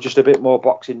just a bit more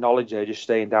boxing knowledge there, just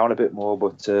staying down a bit more.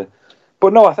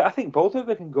 But no, I think both of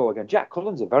them can go again. Jack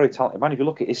Cullen's a very talented man. If you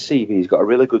look at his CV, he's got a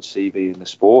really good CV in the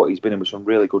sport. He's been in with some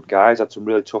really good guys, had some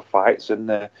really tough fights,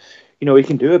 and he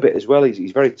can do a bit as well.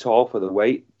 He's very tall for the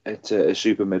weight at a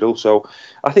super middle. So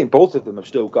I think both of them have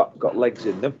still got legs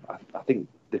in them. I think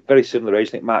they're very similar age.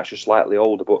 I think Mark's just slightly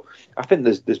older, but I think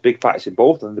there's big fights in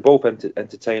both of them. They're both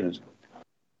entertainers.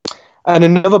 And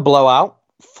another blowout,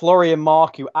 Florian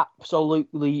Marku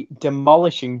absolutely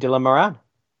demolishing Dylan Moran.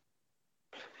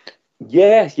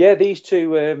 Yeah, these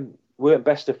two weren't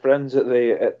best of friends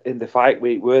in the fight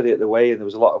week, were they, at the weigh-in? There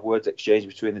was a lot of words exchanged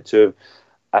between the two.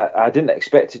 I didn't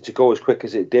expect it to go as quick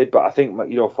as it did, but I think,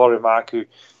 Florian Marku,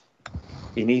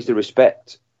 he needs the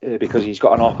respect because he's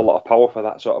got an awful lot of power for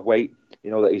that sort of weight,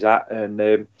 that he's at. And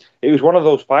it was one of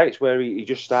those fights where he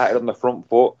just started on the front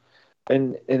foot,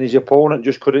 and his opponent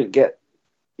just couldn't get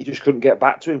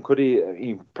back to him, could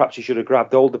he? Perhaps he should have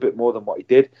grabbed hold a bit more than what he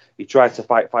did. He tried to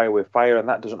fight fire with fire, and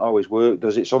that doesn't always work,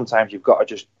 does it? Sometimes you've got to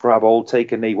just grab hold,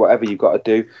 take a knee, whatever you've got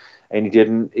to do. And he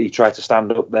didn't. He tried to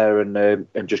stand up there and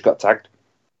just got tagged.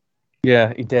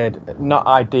 Yeah, he did. Not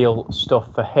ideal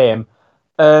stuff for him.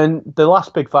 And the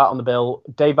last big fight on the bill,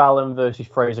 Dave Allen versus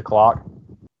Fraser Clark.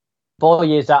 4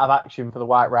 years out of action for the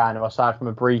White Rhino, aside from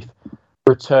a brief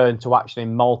return to action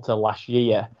in Malta last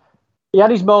year. He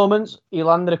had his moments. He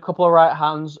landed a couple of right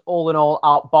hands. All in all,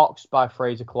 outboxed by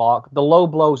Fraser Clark. The low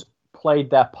blows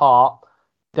played their part.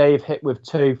 Dave hit with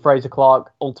 2. Fraser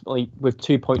Clark ultimately with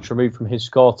 2 points removed from his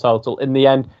score total. In the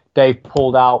end, Dave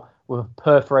pulled out with a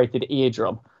perforated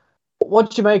eardrum. What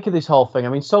did you make of this whole thing? I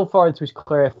mean, so far into his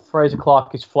career, Fraser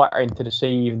Clark is flattering to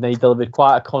deceive, and he delivered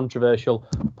quite a controversial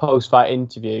post-fight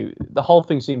interview. The whole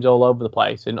thing seems all over the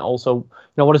place. And also,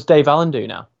 what does Dave Allen do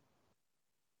now?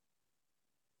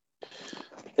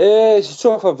 It's a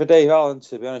tough one for Dave Allen,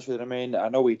 to be honest with you. I mean, I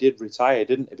know he did retire,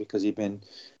 didn't he? Because he'd been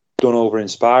done over in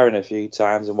sparring a few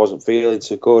times and wasn't feeling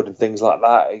so good and things like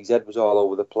that. His head was all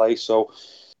over the place. So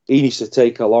he needs to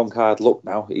take a long, hard look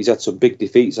now. He's had some big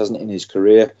defeats, hasn't he, in his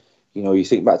career? You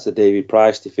think back to the David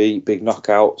Price defeat, big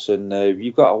knockouts, and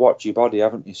you've got to watch your body,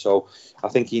 haven't you? So I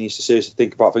think he needs to seriously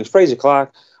think about things. Fraser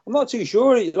Clark, I'm I'm not too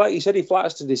sure. Like you said, he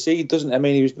flatters to deceive, doesn't he? I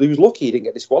mean, he was lucky he didn't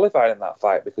get disqualified in that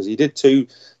fight because he did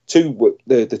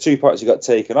the 2 points he got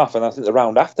taken off, and I think the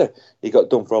round after he got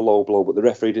done for a low blow, but the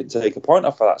referee didn't take a point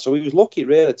off for that. So he was lucky,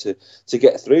 really, to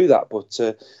get through that. But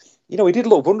he did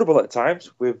look vulnerable at times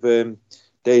with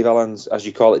Dave Allen's, as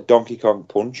you call it, Donkey Kong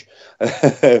punch,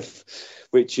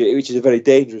 which is a very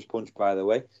dangerous punch, by the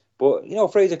way. But,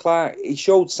 Fraser Clark, he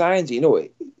showed signs,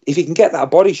 if he can get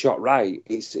that body shot right,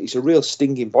 it's a real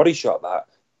stinging body shot, that.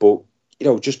 But,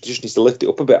 just needs to lift it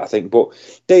up a bit, I think. But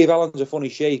Dave Allen's a funny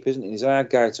shape, isn't he? He's a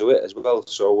hard guy to hit as well.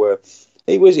 So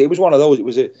it was one of those. It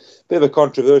was a bit of a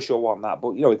controversial one, that.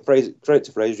 But, credit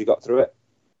to Fraser, he got through it.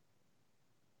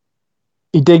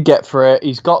 He did get through it.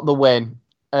 He's got the win.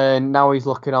 And now he's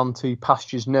looking on to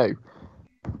pastures new.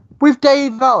 With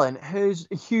Dave Allen, has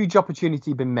a huge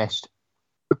opportunity been missed?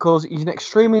 Because he's an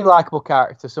extremely likeable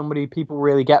character, somebody people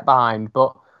really get behind.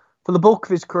 But for the bulk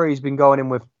of his career, he's been going in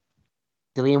with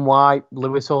Dillian White,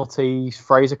 Lewis Ortiz,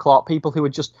 Fraser Clark, people who are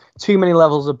just too many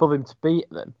levels above him to beat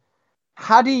them.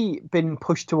 Had he been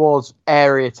pushed towards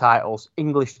area titles,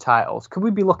 English titles, could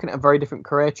we be looking at a very different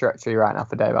career trajectory right now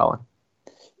for Dave Allen?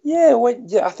 Yeah,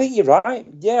 I think you're right.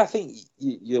 Yeah, I think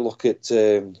you look at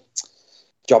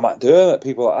John McDermott,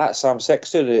 people like that, Sam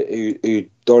Sexton, who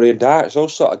Dorian Darts,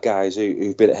 those sort of guys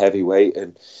who've been at heavyweight,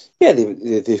 and yeah,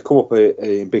 they've come up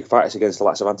in big fights against the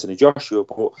likes of Anthony Joshua,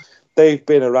 but they've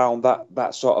been around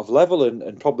that sort of level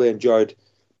and probably enjoyed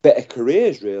better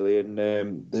careers, really,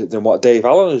 and than what Dave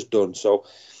Allen has done. So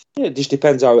it just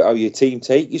depends how your team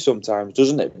take you sometimes,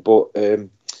 doesn't it? But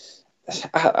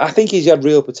I think he's had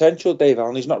real potential, Dave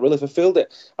Allen. He's not really fulfilled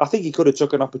it. I think he could have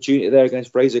took an opportunity there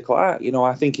against Fraser Clark.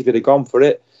 I think if he'd have gone for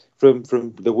it from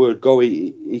the word go,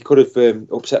 he could have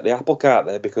upset the apple cart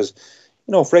there because,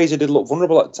 Fraser did look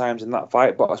vulnerable at times in that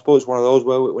fight, but I suppose it's one of those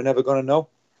where we're never going to know.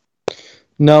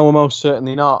 No, we're most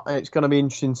certainly not. It's going to be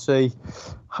interesting to see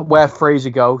where Fraser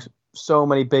goes. So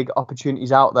many big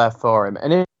opportunities out there for him.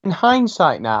 And in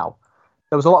hindsight now,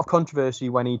 there was a lot of controversy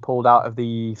when he pulled out of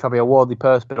the Fabio Wardley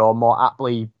purse bid, or more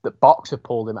aptly, that Boxer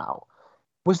pulled him out.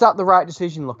 Was that the right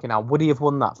decision looking out? Would he have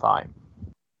won that fight?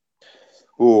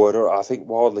 Oh, I think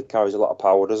Wardley carries a lot of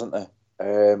power, doesn't he?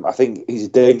 I think he's a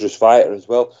dangerous fighter as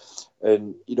well.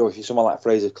 And, if you're someone like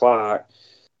Fraser Clark,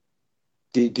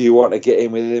 do you want to get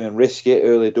in with him and risk it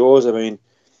early doors? I mean,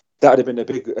 that would have been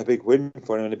a big win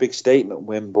for him and a big statement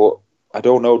win. But I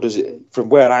don't know, does it, from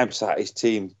where I'm sat, his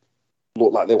team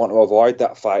look like they want to avoid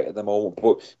that fight at the moment,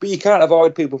 but you can't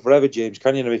avoid people forever, James,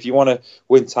 can you? If you want to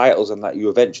win titles and that, you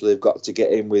eventually have got to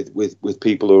get in with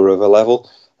people who are of a level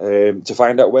to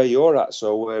find out where you're at.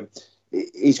 So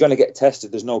he's going to get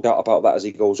tested. There's no doubt about that as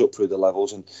he goes up through the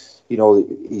levels, and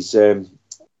he's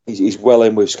well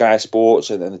in with Sky Sports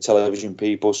and the television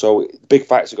people. So big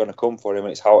fights are going to come for him,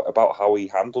 and it's about how he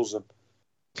handles them.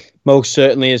 Most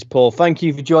certainly is, Paul. Thank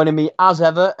you for joining me as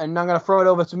ever, and I'm going to throw it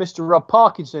over to Mr. Rob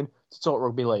Parkinson to talk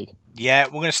rugby league. Yeah,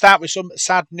 we're going to start with some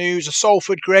sad news. A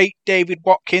Salford great, David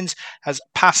Watkins, has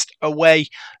passed away.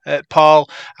 Paul,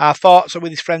 our thoughts are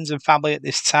with his friends and family at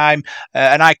this time.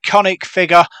 An iconic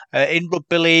figure in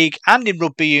rugby league and in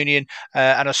rugby union,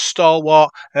 and a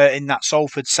stalwart in that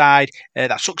Salford side,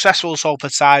 that successful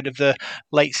Salford side of the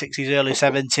late 60s, early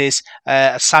 70s.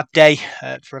 A sad day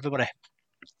for everybody.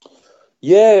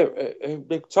 Yeah, a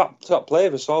big top player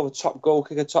for Salford, top goal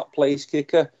kicker, top place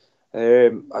kicker.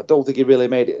 I don't think he really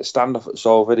made it a standoff at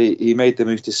Salford. He made the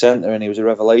move to centre and he was a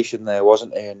revelation there,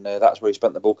 wasn't he? And that's where he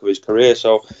spent the bulk of his career.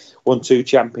 So won 2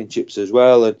 championships as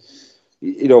well, and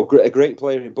a great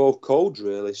player in both codes,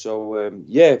 really. So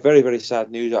yeah, very, very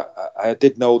sad news. I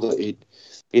did know that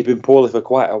he'd been poorly for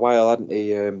quite a while, hadn't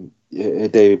he,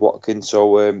 David Watkins?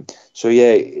 So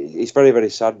yeah, it's very,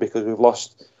 very sad because we've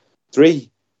lost 3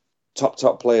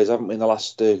 top players, haven't we, in the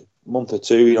last month or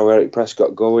 2? Eric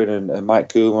Prescott going and Mike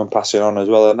Koolman passing on as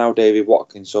well, and now David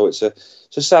Watkins. So it's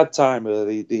a sad time,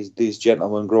 really. These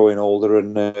gentlemen growing older,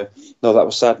 and no, that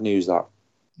was sad news. That.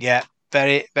 Yeah,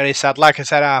 very, very sad. Like I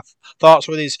said, our thoughts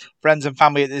with his friends and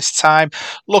family at this time.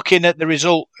 Looking at the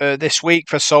result this week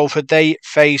for Salford, they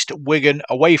faced Wigan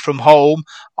away from home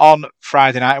on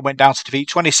Friday night and went down to defeat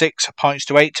 26 points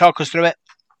to 8. Talk us through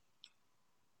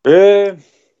it.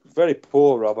 Very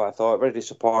poor, Rob, I thought. Very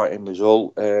disappointing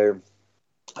result. I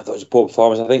thought it was a poor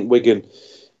performance. I think Wigan,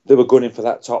 they were gunning for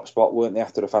that top spot, weren't they,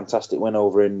 after a fantastic win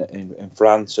over in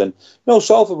France. And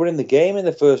Salford were in the game in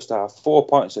the first half, 4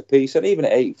 points apiece, and even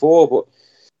at 8-4. But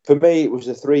for me, it was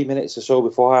the 3 minutes or so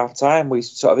before half time. We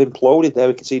sort of imploded there.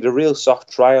 We conceded a real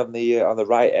soft try on the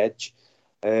right edge.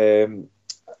 I can't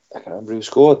remember who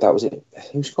scored that. Was it?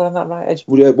 Who scored on that right edge?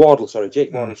 Wardle, sorry.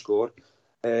 Jake Wardle scored.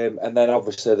 And then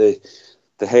obviously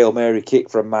the Hail Mary kick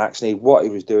from Mark Sneed. What he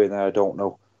was doing there, I don't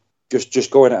know.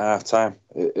 Just going at half time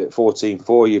at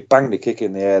 14-4, you bang the kick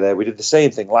in the air there. We did the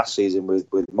same thing last season with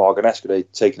Morgan Escudé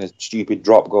taking a stupid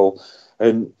drop goal.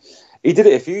 And he did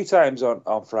it a few times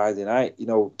on Friday night,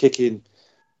 kicking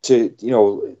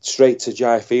to, straight to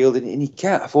Jai Field. And you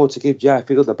can't afford to give Jai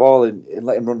Field the ball and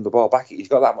let him run the ball back. He's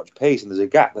got that much pace and there's a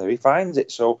gap there. He finds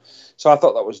it. So I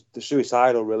thought that was the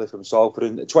suicidal, really, from Salford.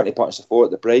 And 20 points to 4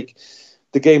 at the break.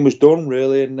 The game was done,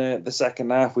 really, in the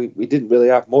second half. We didn't really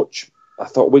have much. I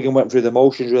thought Wigan went through the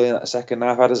motions really in that second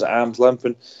half, had us at arm's length.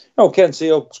 And Ken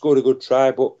Seal scored a good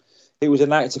try, but it was a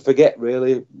night to forget,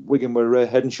 really. Wigan were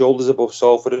head and shoulders above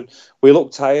Salford, and we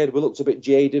looked tired, we looked a bit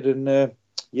jaded, and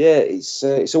it's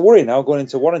a worry now going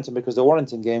into Warrington, because the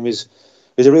Warrington game is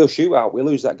a real shootout. We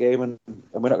lose that game, and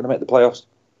we're not going to make the playoffs.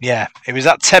 Yeah, it was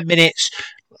that 10 minutes,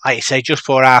 like you say, just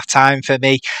before half time for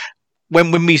me.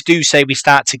 When we do say we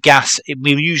start to gas,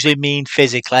 we usually mean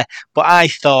physically. But I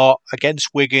thought against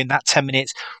Wigan, that 10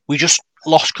 minutes, we just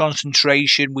lost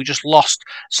concentration. We just lost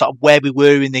sort of where we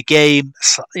were in the game,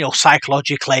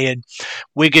 psychologically. And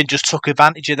Wigan just took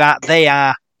advantage of that. They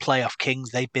are playoff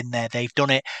kings. They've been there. They've done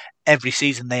it. Every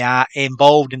season they are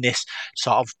involved in this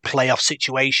sort of playoff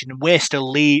situation, and we're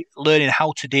still learning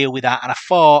how to deal with that. And I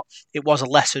thought it was a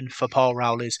lesson for Paul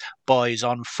Rowley's boys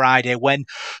on Friday. When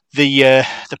the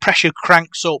pressure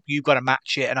cranks up, you've got to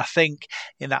match it. And I think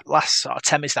in that last sort of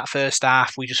 10 minutes, that first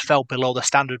half, we just fell below the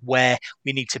standard where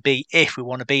we need to be if we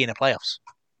want to be in the playoffs.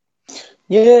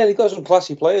 Yeah, they've got some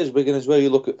classy players, Wigan, as well.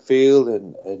 You look at Field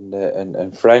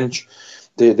and French.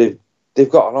 They've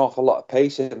got an awful lot of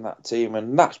pace in that team,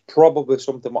 and that's probably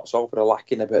something what Salford are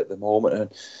lacking a bit at the moment.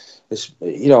 And it's,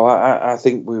 I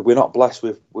think we're not blessed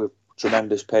with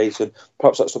tremendous pace, and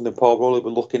perhaps that's something Paul Rowley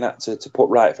will be looking at to put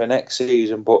right for next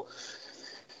season. But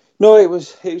no, it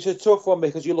was a tough one,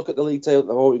 because you look at the league table at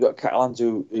the moment. You've got Catalans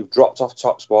who've dropped off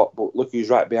top spot, but look who's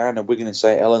right behind them, Wigan and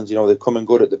St Helens. They're coming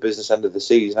good at the business end of the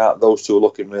season. Those two are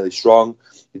looking really strong.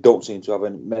 They don't seem to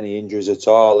have many injuries at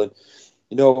all, and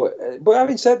but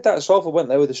having said that, Salford went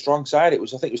there with a strong side. I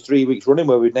think it was 3 weeks running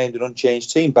where we'd named an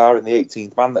unchanged team, barring the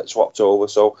 18th man that swapped over.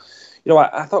 So,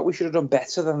 I thought we should have done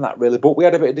better than that, really. But we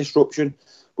had a bit of disruption.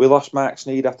 We lost Mark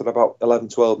Sneed after about 11,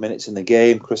 12 minutes in the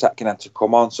game. Chris Atkin had to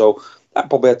come on, so that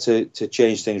probably had to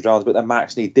change things around. But then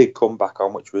Mark Sneed did come back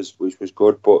on, which was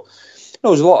good. But there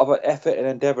was a lot of effort and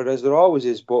endeavour, as there always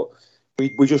is. But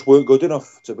we just weren't good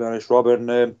enough, to be honest, Rob.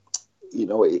 And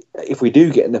if we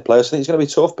do get in the playoffs, I think it's going to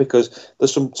be tough, because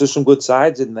there's some good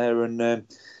sides in there, and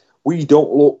we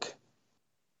don't look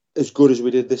as good as we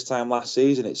did this time last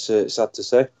season. It's sad to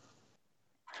say.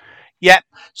 Yeah.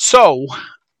 So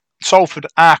Salford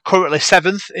are currently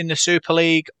 7th in the Super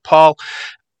League. Paul,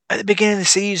 at the beginning of the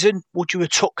season, would you have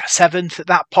took 7th at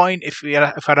that point if we had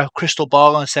a crystal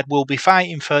ball and said we'll be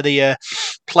fighting for the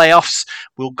playoffs?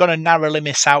 We're going to narrowly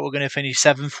miss out. We're going to finish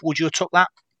 7th. Would you have took that?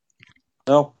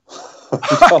 No.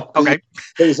 No, okay.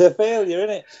 It's a failure,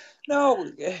 isn't it?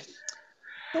 No,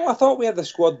 I thought we had the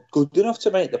squad good enough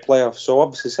to make the playoffs. So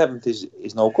obviously 7th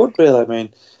is no good, really. I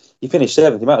mean, you finish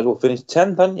 7th, you might as well finish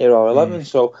 10th, hadn't you, or 11th.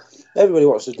 So everybody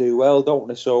wants to do well, don't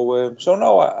they? So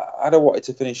no, I don't want it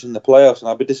to finish in the playoffs, and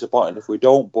I'd be disappointed if we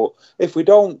don't. But if we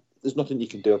don't, there's nothing you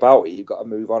can do about it. You've got to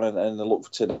move on and look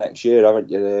to next year,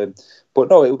 haven't you? But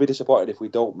no, it would be disappointed if we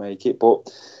don't make it. But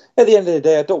at the end of the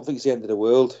day, I don't think it's the end of the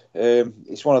world.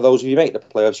 It's one of those, if you make the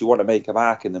playoffs, you want to make a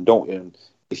mark in them, don't you? And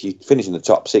if you finish in the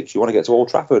top 6, you want to get to Old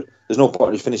Trafford. There's no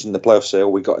point in finishing the playoffs, say,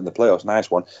 we got in the playoffs,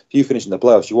 nice one. If you finish in the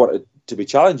playoffs, you want to be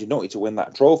challenging, don't you, to win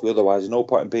that trophy? Otherwise, there's no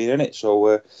point in being in it.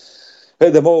 So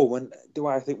at the moment, do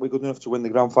I think we're good enough to win the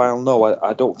grand final? No,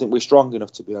 I don't think we're strong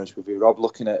enough, to be honest with you, Rob.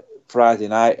 Looking at Friday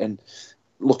night and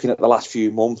looking at the last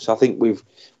few months, I think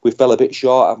we fell a bit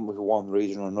short, haven't we, for one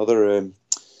reason or another.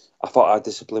 I thought our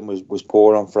discipline was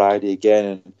poor on Friday again,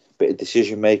 and a bit of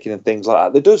decision making and things like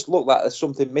that. There does look like there's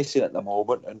something missing at the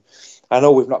moment, and I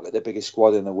know we've not got the biggest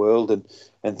squad in the world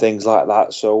and things like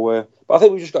that. So, but I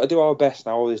think we've just got to do our best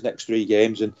now over these next 3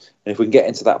 games, and if we can get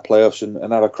into that playoffs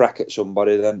and have a crack at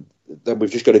somebody, then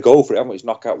we've just got to go for it, haven't we? It's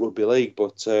knockout rugby league,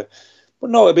 but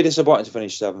no, it'd be disappointing to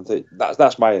finish 7th.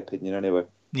 That's my opinion anyway.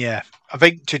 Yeah, I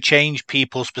think to change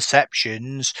people's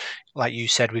perceptions, like you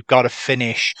said, we've got to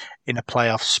finish in a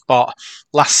playoff spot.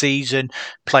 Last season,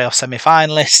 playoff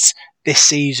semi-finalists. This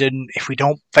season, if we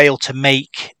don't fail to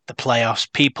make the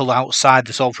playoffs, people outside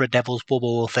the Salford Devils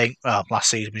bubble will think, well, last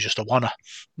season was just a one-off.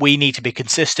 We need to be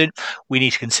consistent. We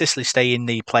need to consistently stay in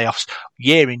the playoffs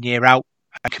year in, year out.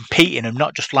 and competing and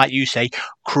not just, like you say,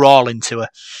 crawl into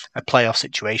a playoff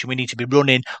situation. We need to be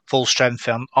running full strength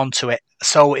onto it.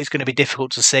 So it's going to be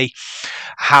difficult to see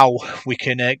how we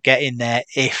can get in there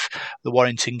if the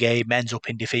Warrington game ends up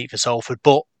in defeat for Salford.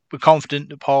 But we're confident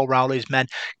that Paul Rowley's men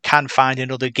can find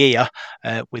another gear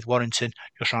with Warrington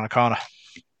just around the corner.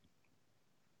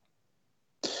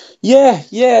 Yeah.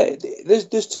 There's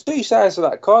two sides to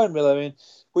that coin, really. I mean,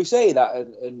 we say that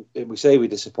and we say we're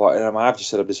disappointed. I've just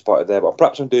said I'm disappointed there, but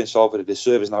perhaps I'm doing Salford a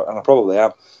disservice now, and I probably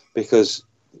am, because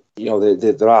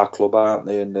they're our club, aren't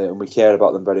they? And we care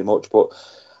about them very much. But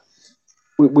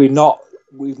we've not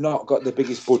got the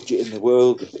biggest budget in the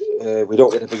world. We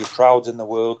don't get the biggest crowds in the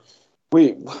world.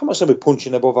 I'm not saying we're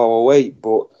punching above our weight,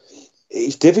 but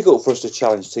it's difficult for us to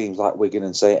challenge teams like Wigan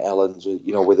and St Helens,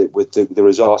 with the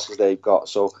resources they've got.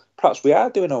 So perhaps we are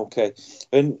doing okay.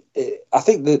 And I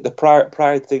think the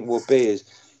pride thing will be is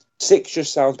 6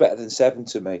 just sounds better than 7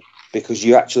 to me, because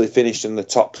you actually finished in the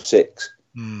top 6.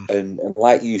 And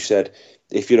like you said,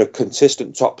 if you're a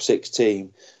consistent top 6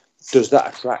 team, does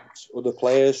that attract other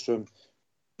players from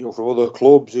other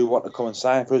clubs who want to come and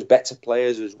sign for us, better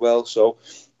players as well? So,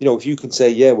 if you can say,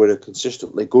 yeah, we're a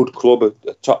consistently good club,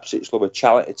 a top 6 club,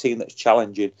 a team that's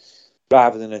challenging,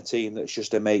 rather than a team that's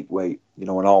just a make weight, and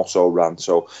also ran.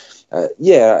 So,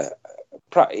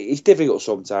 it's difficult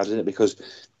sometimes, isn't it? Because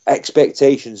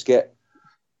expectations get,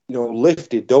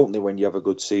 lifted, don't they, when you have a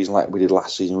good season like we did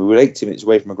last season. We were 80 minutes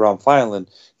away from a grand final and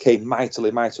came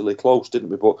mightily close, didn't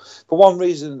we? But for one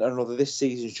reason or another, this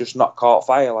season's just not caught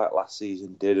fire like last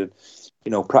season did,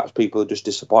 and perhaps people are just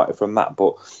disappointed from that.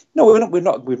 But no, we've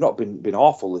not been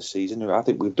awful this season. I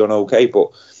think we've done okay, but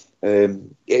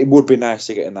it would be nice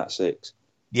to get in that 6.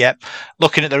 Yep.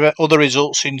 Looking at the other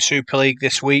results in Super League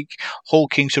this week, Hull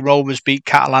Kingston Rovers beat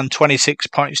Catalan 26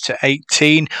 points to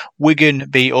 18. Wigan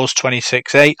beat us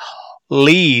 26-8.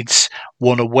 Leeds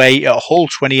won away at Hull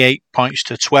 28 points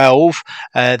to 12.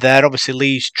 They're obviously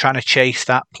Leeds trying to chase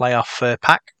that playoff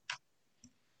pack.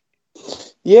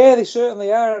 Yeah, they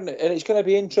certainly are, and it's going to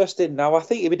be interesting. Now, I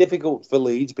think it'll be difficult for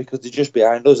Leeds because they're just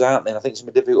behind us, aren't they? And I think it's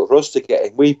going to be difficult for us to get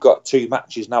in. We've got 2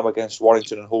 matches now against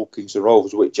Warrington and Hull Kingston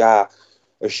Rovers, which are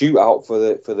a shootout for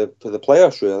the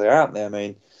playoffs, really, aren't they? I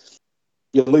mean,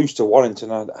 you lose to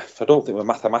Warrington. I don't think we're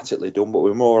mathematically done, but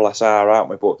we more or less are, aren't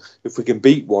we? But if we can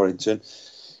beat Warrington,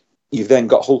 you've then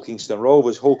got Hull Kingston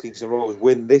Rovers. Hull Kingston Rovers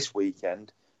win this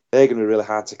weekend. They're going to be really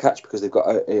hard to catch because they've got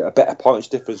a better points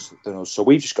difference than us. So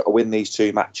we've just got to win these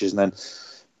 2 matches and then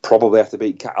probably have to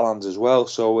beat Catalans as well.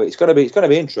 So it's going to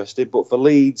be interesting. But for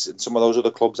Leeds and some of those other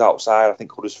clubs outside, I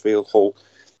think Huddersfield, Hull,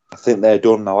 I think they're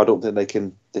done now. I don't think they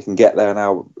can get there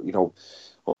now,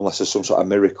 unless there's some sort of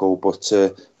miracle. But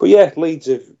yeah, Leeds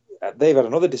they've had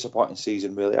another disappointing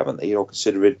season, really, haven't they?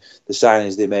 considering the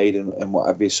signings they made and what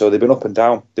have you. So they've been up and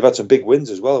down. They've had some big wins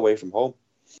as well away from home.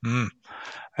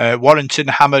 Warrington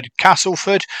hammered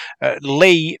Castleford.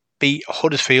 Leigh beat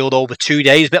Huddersfield over 2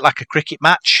 days, a bit like a cricket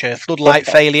match. Floodlight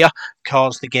failure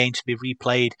caused the game to be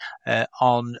replayed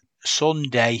on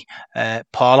Sunday,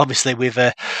 Paul. Obviously, with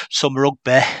some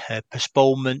rugby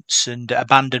postponements and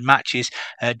abandoned matches,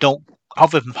 don't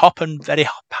happen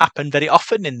very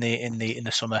often in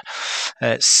the summer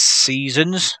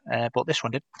seasons, but this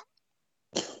one did.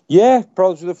 Yeah,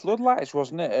 problems with the floodlights,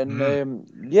 wasn't it? And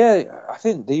I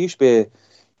think there used to be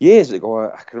years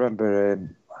ago. I can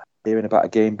remember hearing about a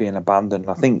game being abandoned.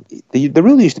 I think the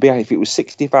rule used to be if it was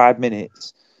 65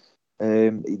 minutes.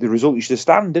 The result used to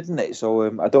stand, didn't it? So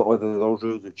I don't know whether those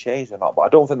rules have changed or not, but I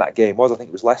don't think that game was. I think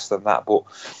it was less than that. But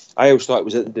I always thought it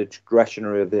was at the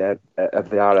discretionary of the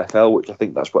RFL, which I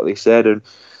think that's what they said. And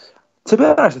to be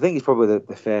honest, I think it's probably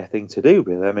the fair thing to do,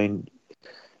 really. I mean,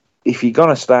 if you're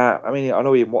gonna start, I mean, I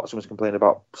know Ian Watson was complaining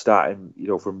about starting,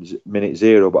 from minute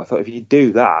 0, but I thought if you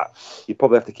do that, you'd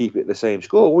probably have to keep it the same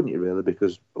score, wouldn't you? Really,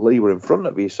 because Leigh were in front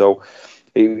of you. So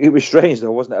it was strange,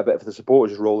 though, wasn't it? I bet for the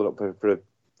supporters just rolling up for a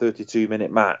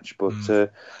 32-minute match, but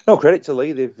no credit to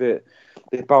Leigh.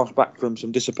 They've bounced back from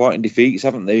some disappointing defeats,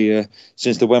 haven't they,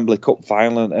 since the Wembley Cup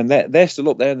final, and they're still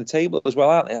up there in the table as well,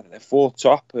 aren't they? They're 4th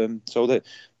top, so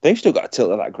they've still got a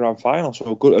tilt at that grand final.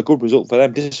 So a good result for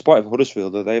them. Disappointing for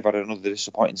Huddersfield, though they've had another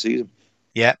disappointing season.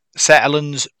 Yeah, St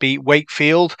Helens beat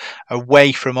Wakefield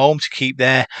away from home to keep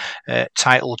their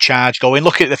title charge going.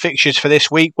 Looking at the fixtures for this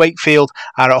week, Wakefield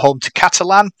are at home to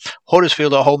Catalan,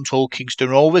 Huddersfield at home to Hull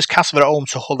Kingston Rovers, Castleford at home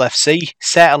to Hull FC,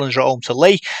 St Helens are at home to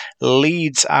Leigh,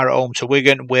 Leeds are at home to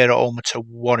Wigan, we're at home to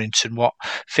Warrington. What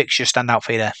fixtures stand out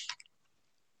for you there?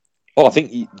 Well, I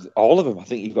think all of them. I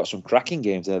think you've got some cracking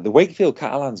games there. The Wakefield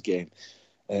Catalans game,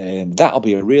 that'll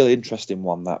be a really interesting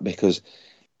one, because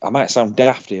I might sound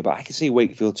daft here, but I can see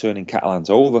Wakefield turning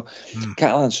Catalans over.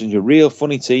 Catalans are a real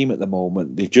funny team at the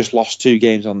moment. They've just lost 2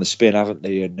 games on the spin, haven't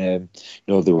they? And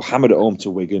they were hammered at home to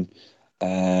Wigan,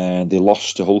 and they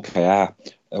lost to Hull KR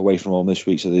away from home this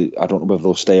week. So I don't know whether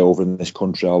they'll stay over in this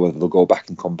country or whether they'll go back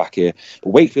and come back here. But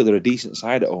Wakefield are a decent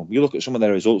side at home. You look at some of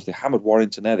their results. They hammered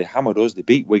Warrington there. They hammered us. They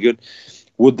beat Wigan.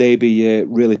 Would they be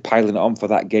really piling it on for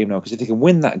that game now? Because if they can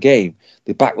win that game,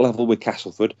 they're back level with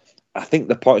Castleford. I think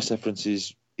the points difference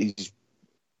is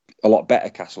a lot better,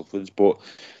 Castleford's, but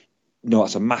no,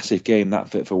 it's a massive game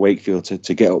that for Wakefield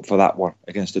to get up for that one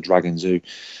against the Dragons, who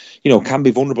can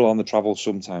be vulnerable on the travel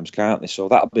sometimes, can't they? So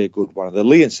that'll be a good one. The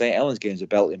Lee and St Helens game's a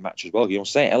belting match as well.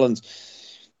 St Helens,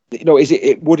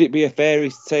 would it be a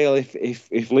fairy tale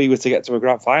if Lee were to get to a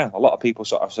grand final? A lot of people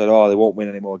sort of said, "Oh, they won't win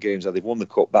any more games. They've won the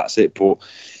cup. That's it." But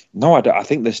no, I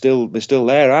think they're still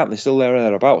there, aren't they? Still there or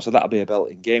thereabouts. So that'll be a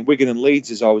belting game. Wigan and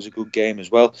Leeds is always a good game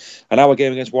as well. And our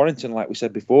game against Warrington, like we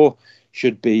said before,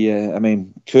 should be.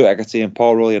 Kurt Haggerty and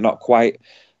Paul Rowley are not quite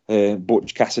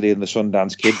Butch Cassidy and the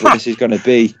Sundance Kid, but this is going to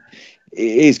be.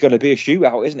 It is going to be a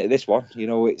shootout, isn't it? This one,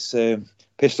 it's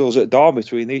pistols at dawn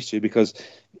between these two because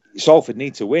Salford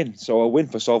need to win. So a win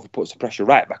for Salford puts the pressure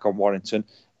right back on Warrington.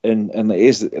 And it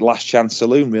is the last chance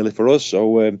saloon really for us.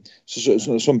 So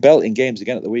some belting games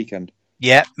again at the weekend.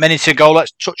 Yeah, many to go.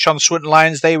 Let's touch on Swinton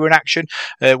Lions. They were in action.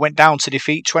 Went down to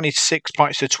defeat 26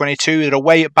 points to 22. They're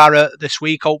away at Barra this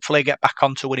week. Hopefully get back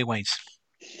onto winning ways.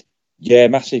 Yeah,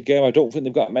 massive game. I don't think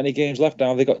they've got many games left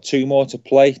now. They've got 2 more to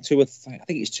play. I think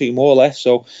it's 2 more left.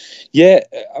 So, yeah,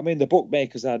 the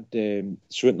bookmakers had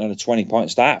Swinton on a 20-point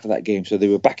start for that game. So they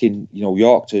were back in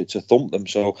York to thump them.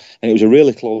 So, and it was a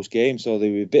really close game. So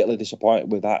they were bitterly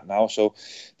disappointed with that now. So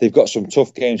they've got some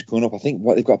tough games coming up. I think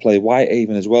they've got to play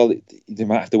Whitehaven as well. They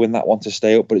might have to win that one to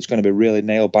stay up, but it's going to be really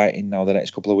nail-biting now the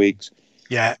next couple of weeks.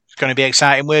 Yeah, it's going to be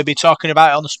exciting. We'll be talking about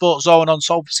it on the Sportszone on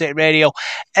Salford City Radio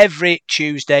every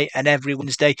Tuesday and every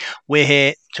Wednesday. We're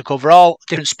here to cover all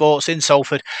different sports in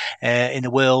Salford, in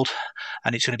the world,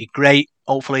 and it's going to be great.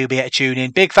 Hopefully you'll be able to tune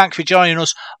in. Big thanks for joining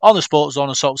us on the Sportszone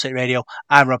on Salford City Radio.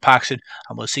 I'm Rob Parkinson,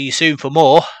 and we'll see you soon for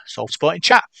more Salford Sporting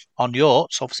Chat on your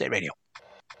Salford City Radio.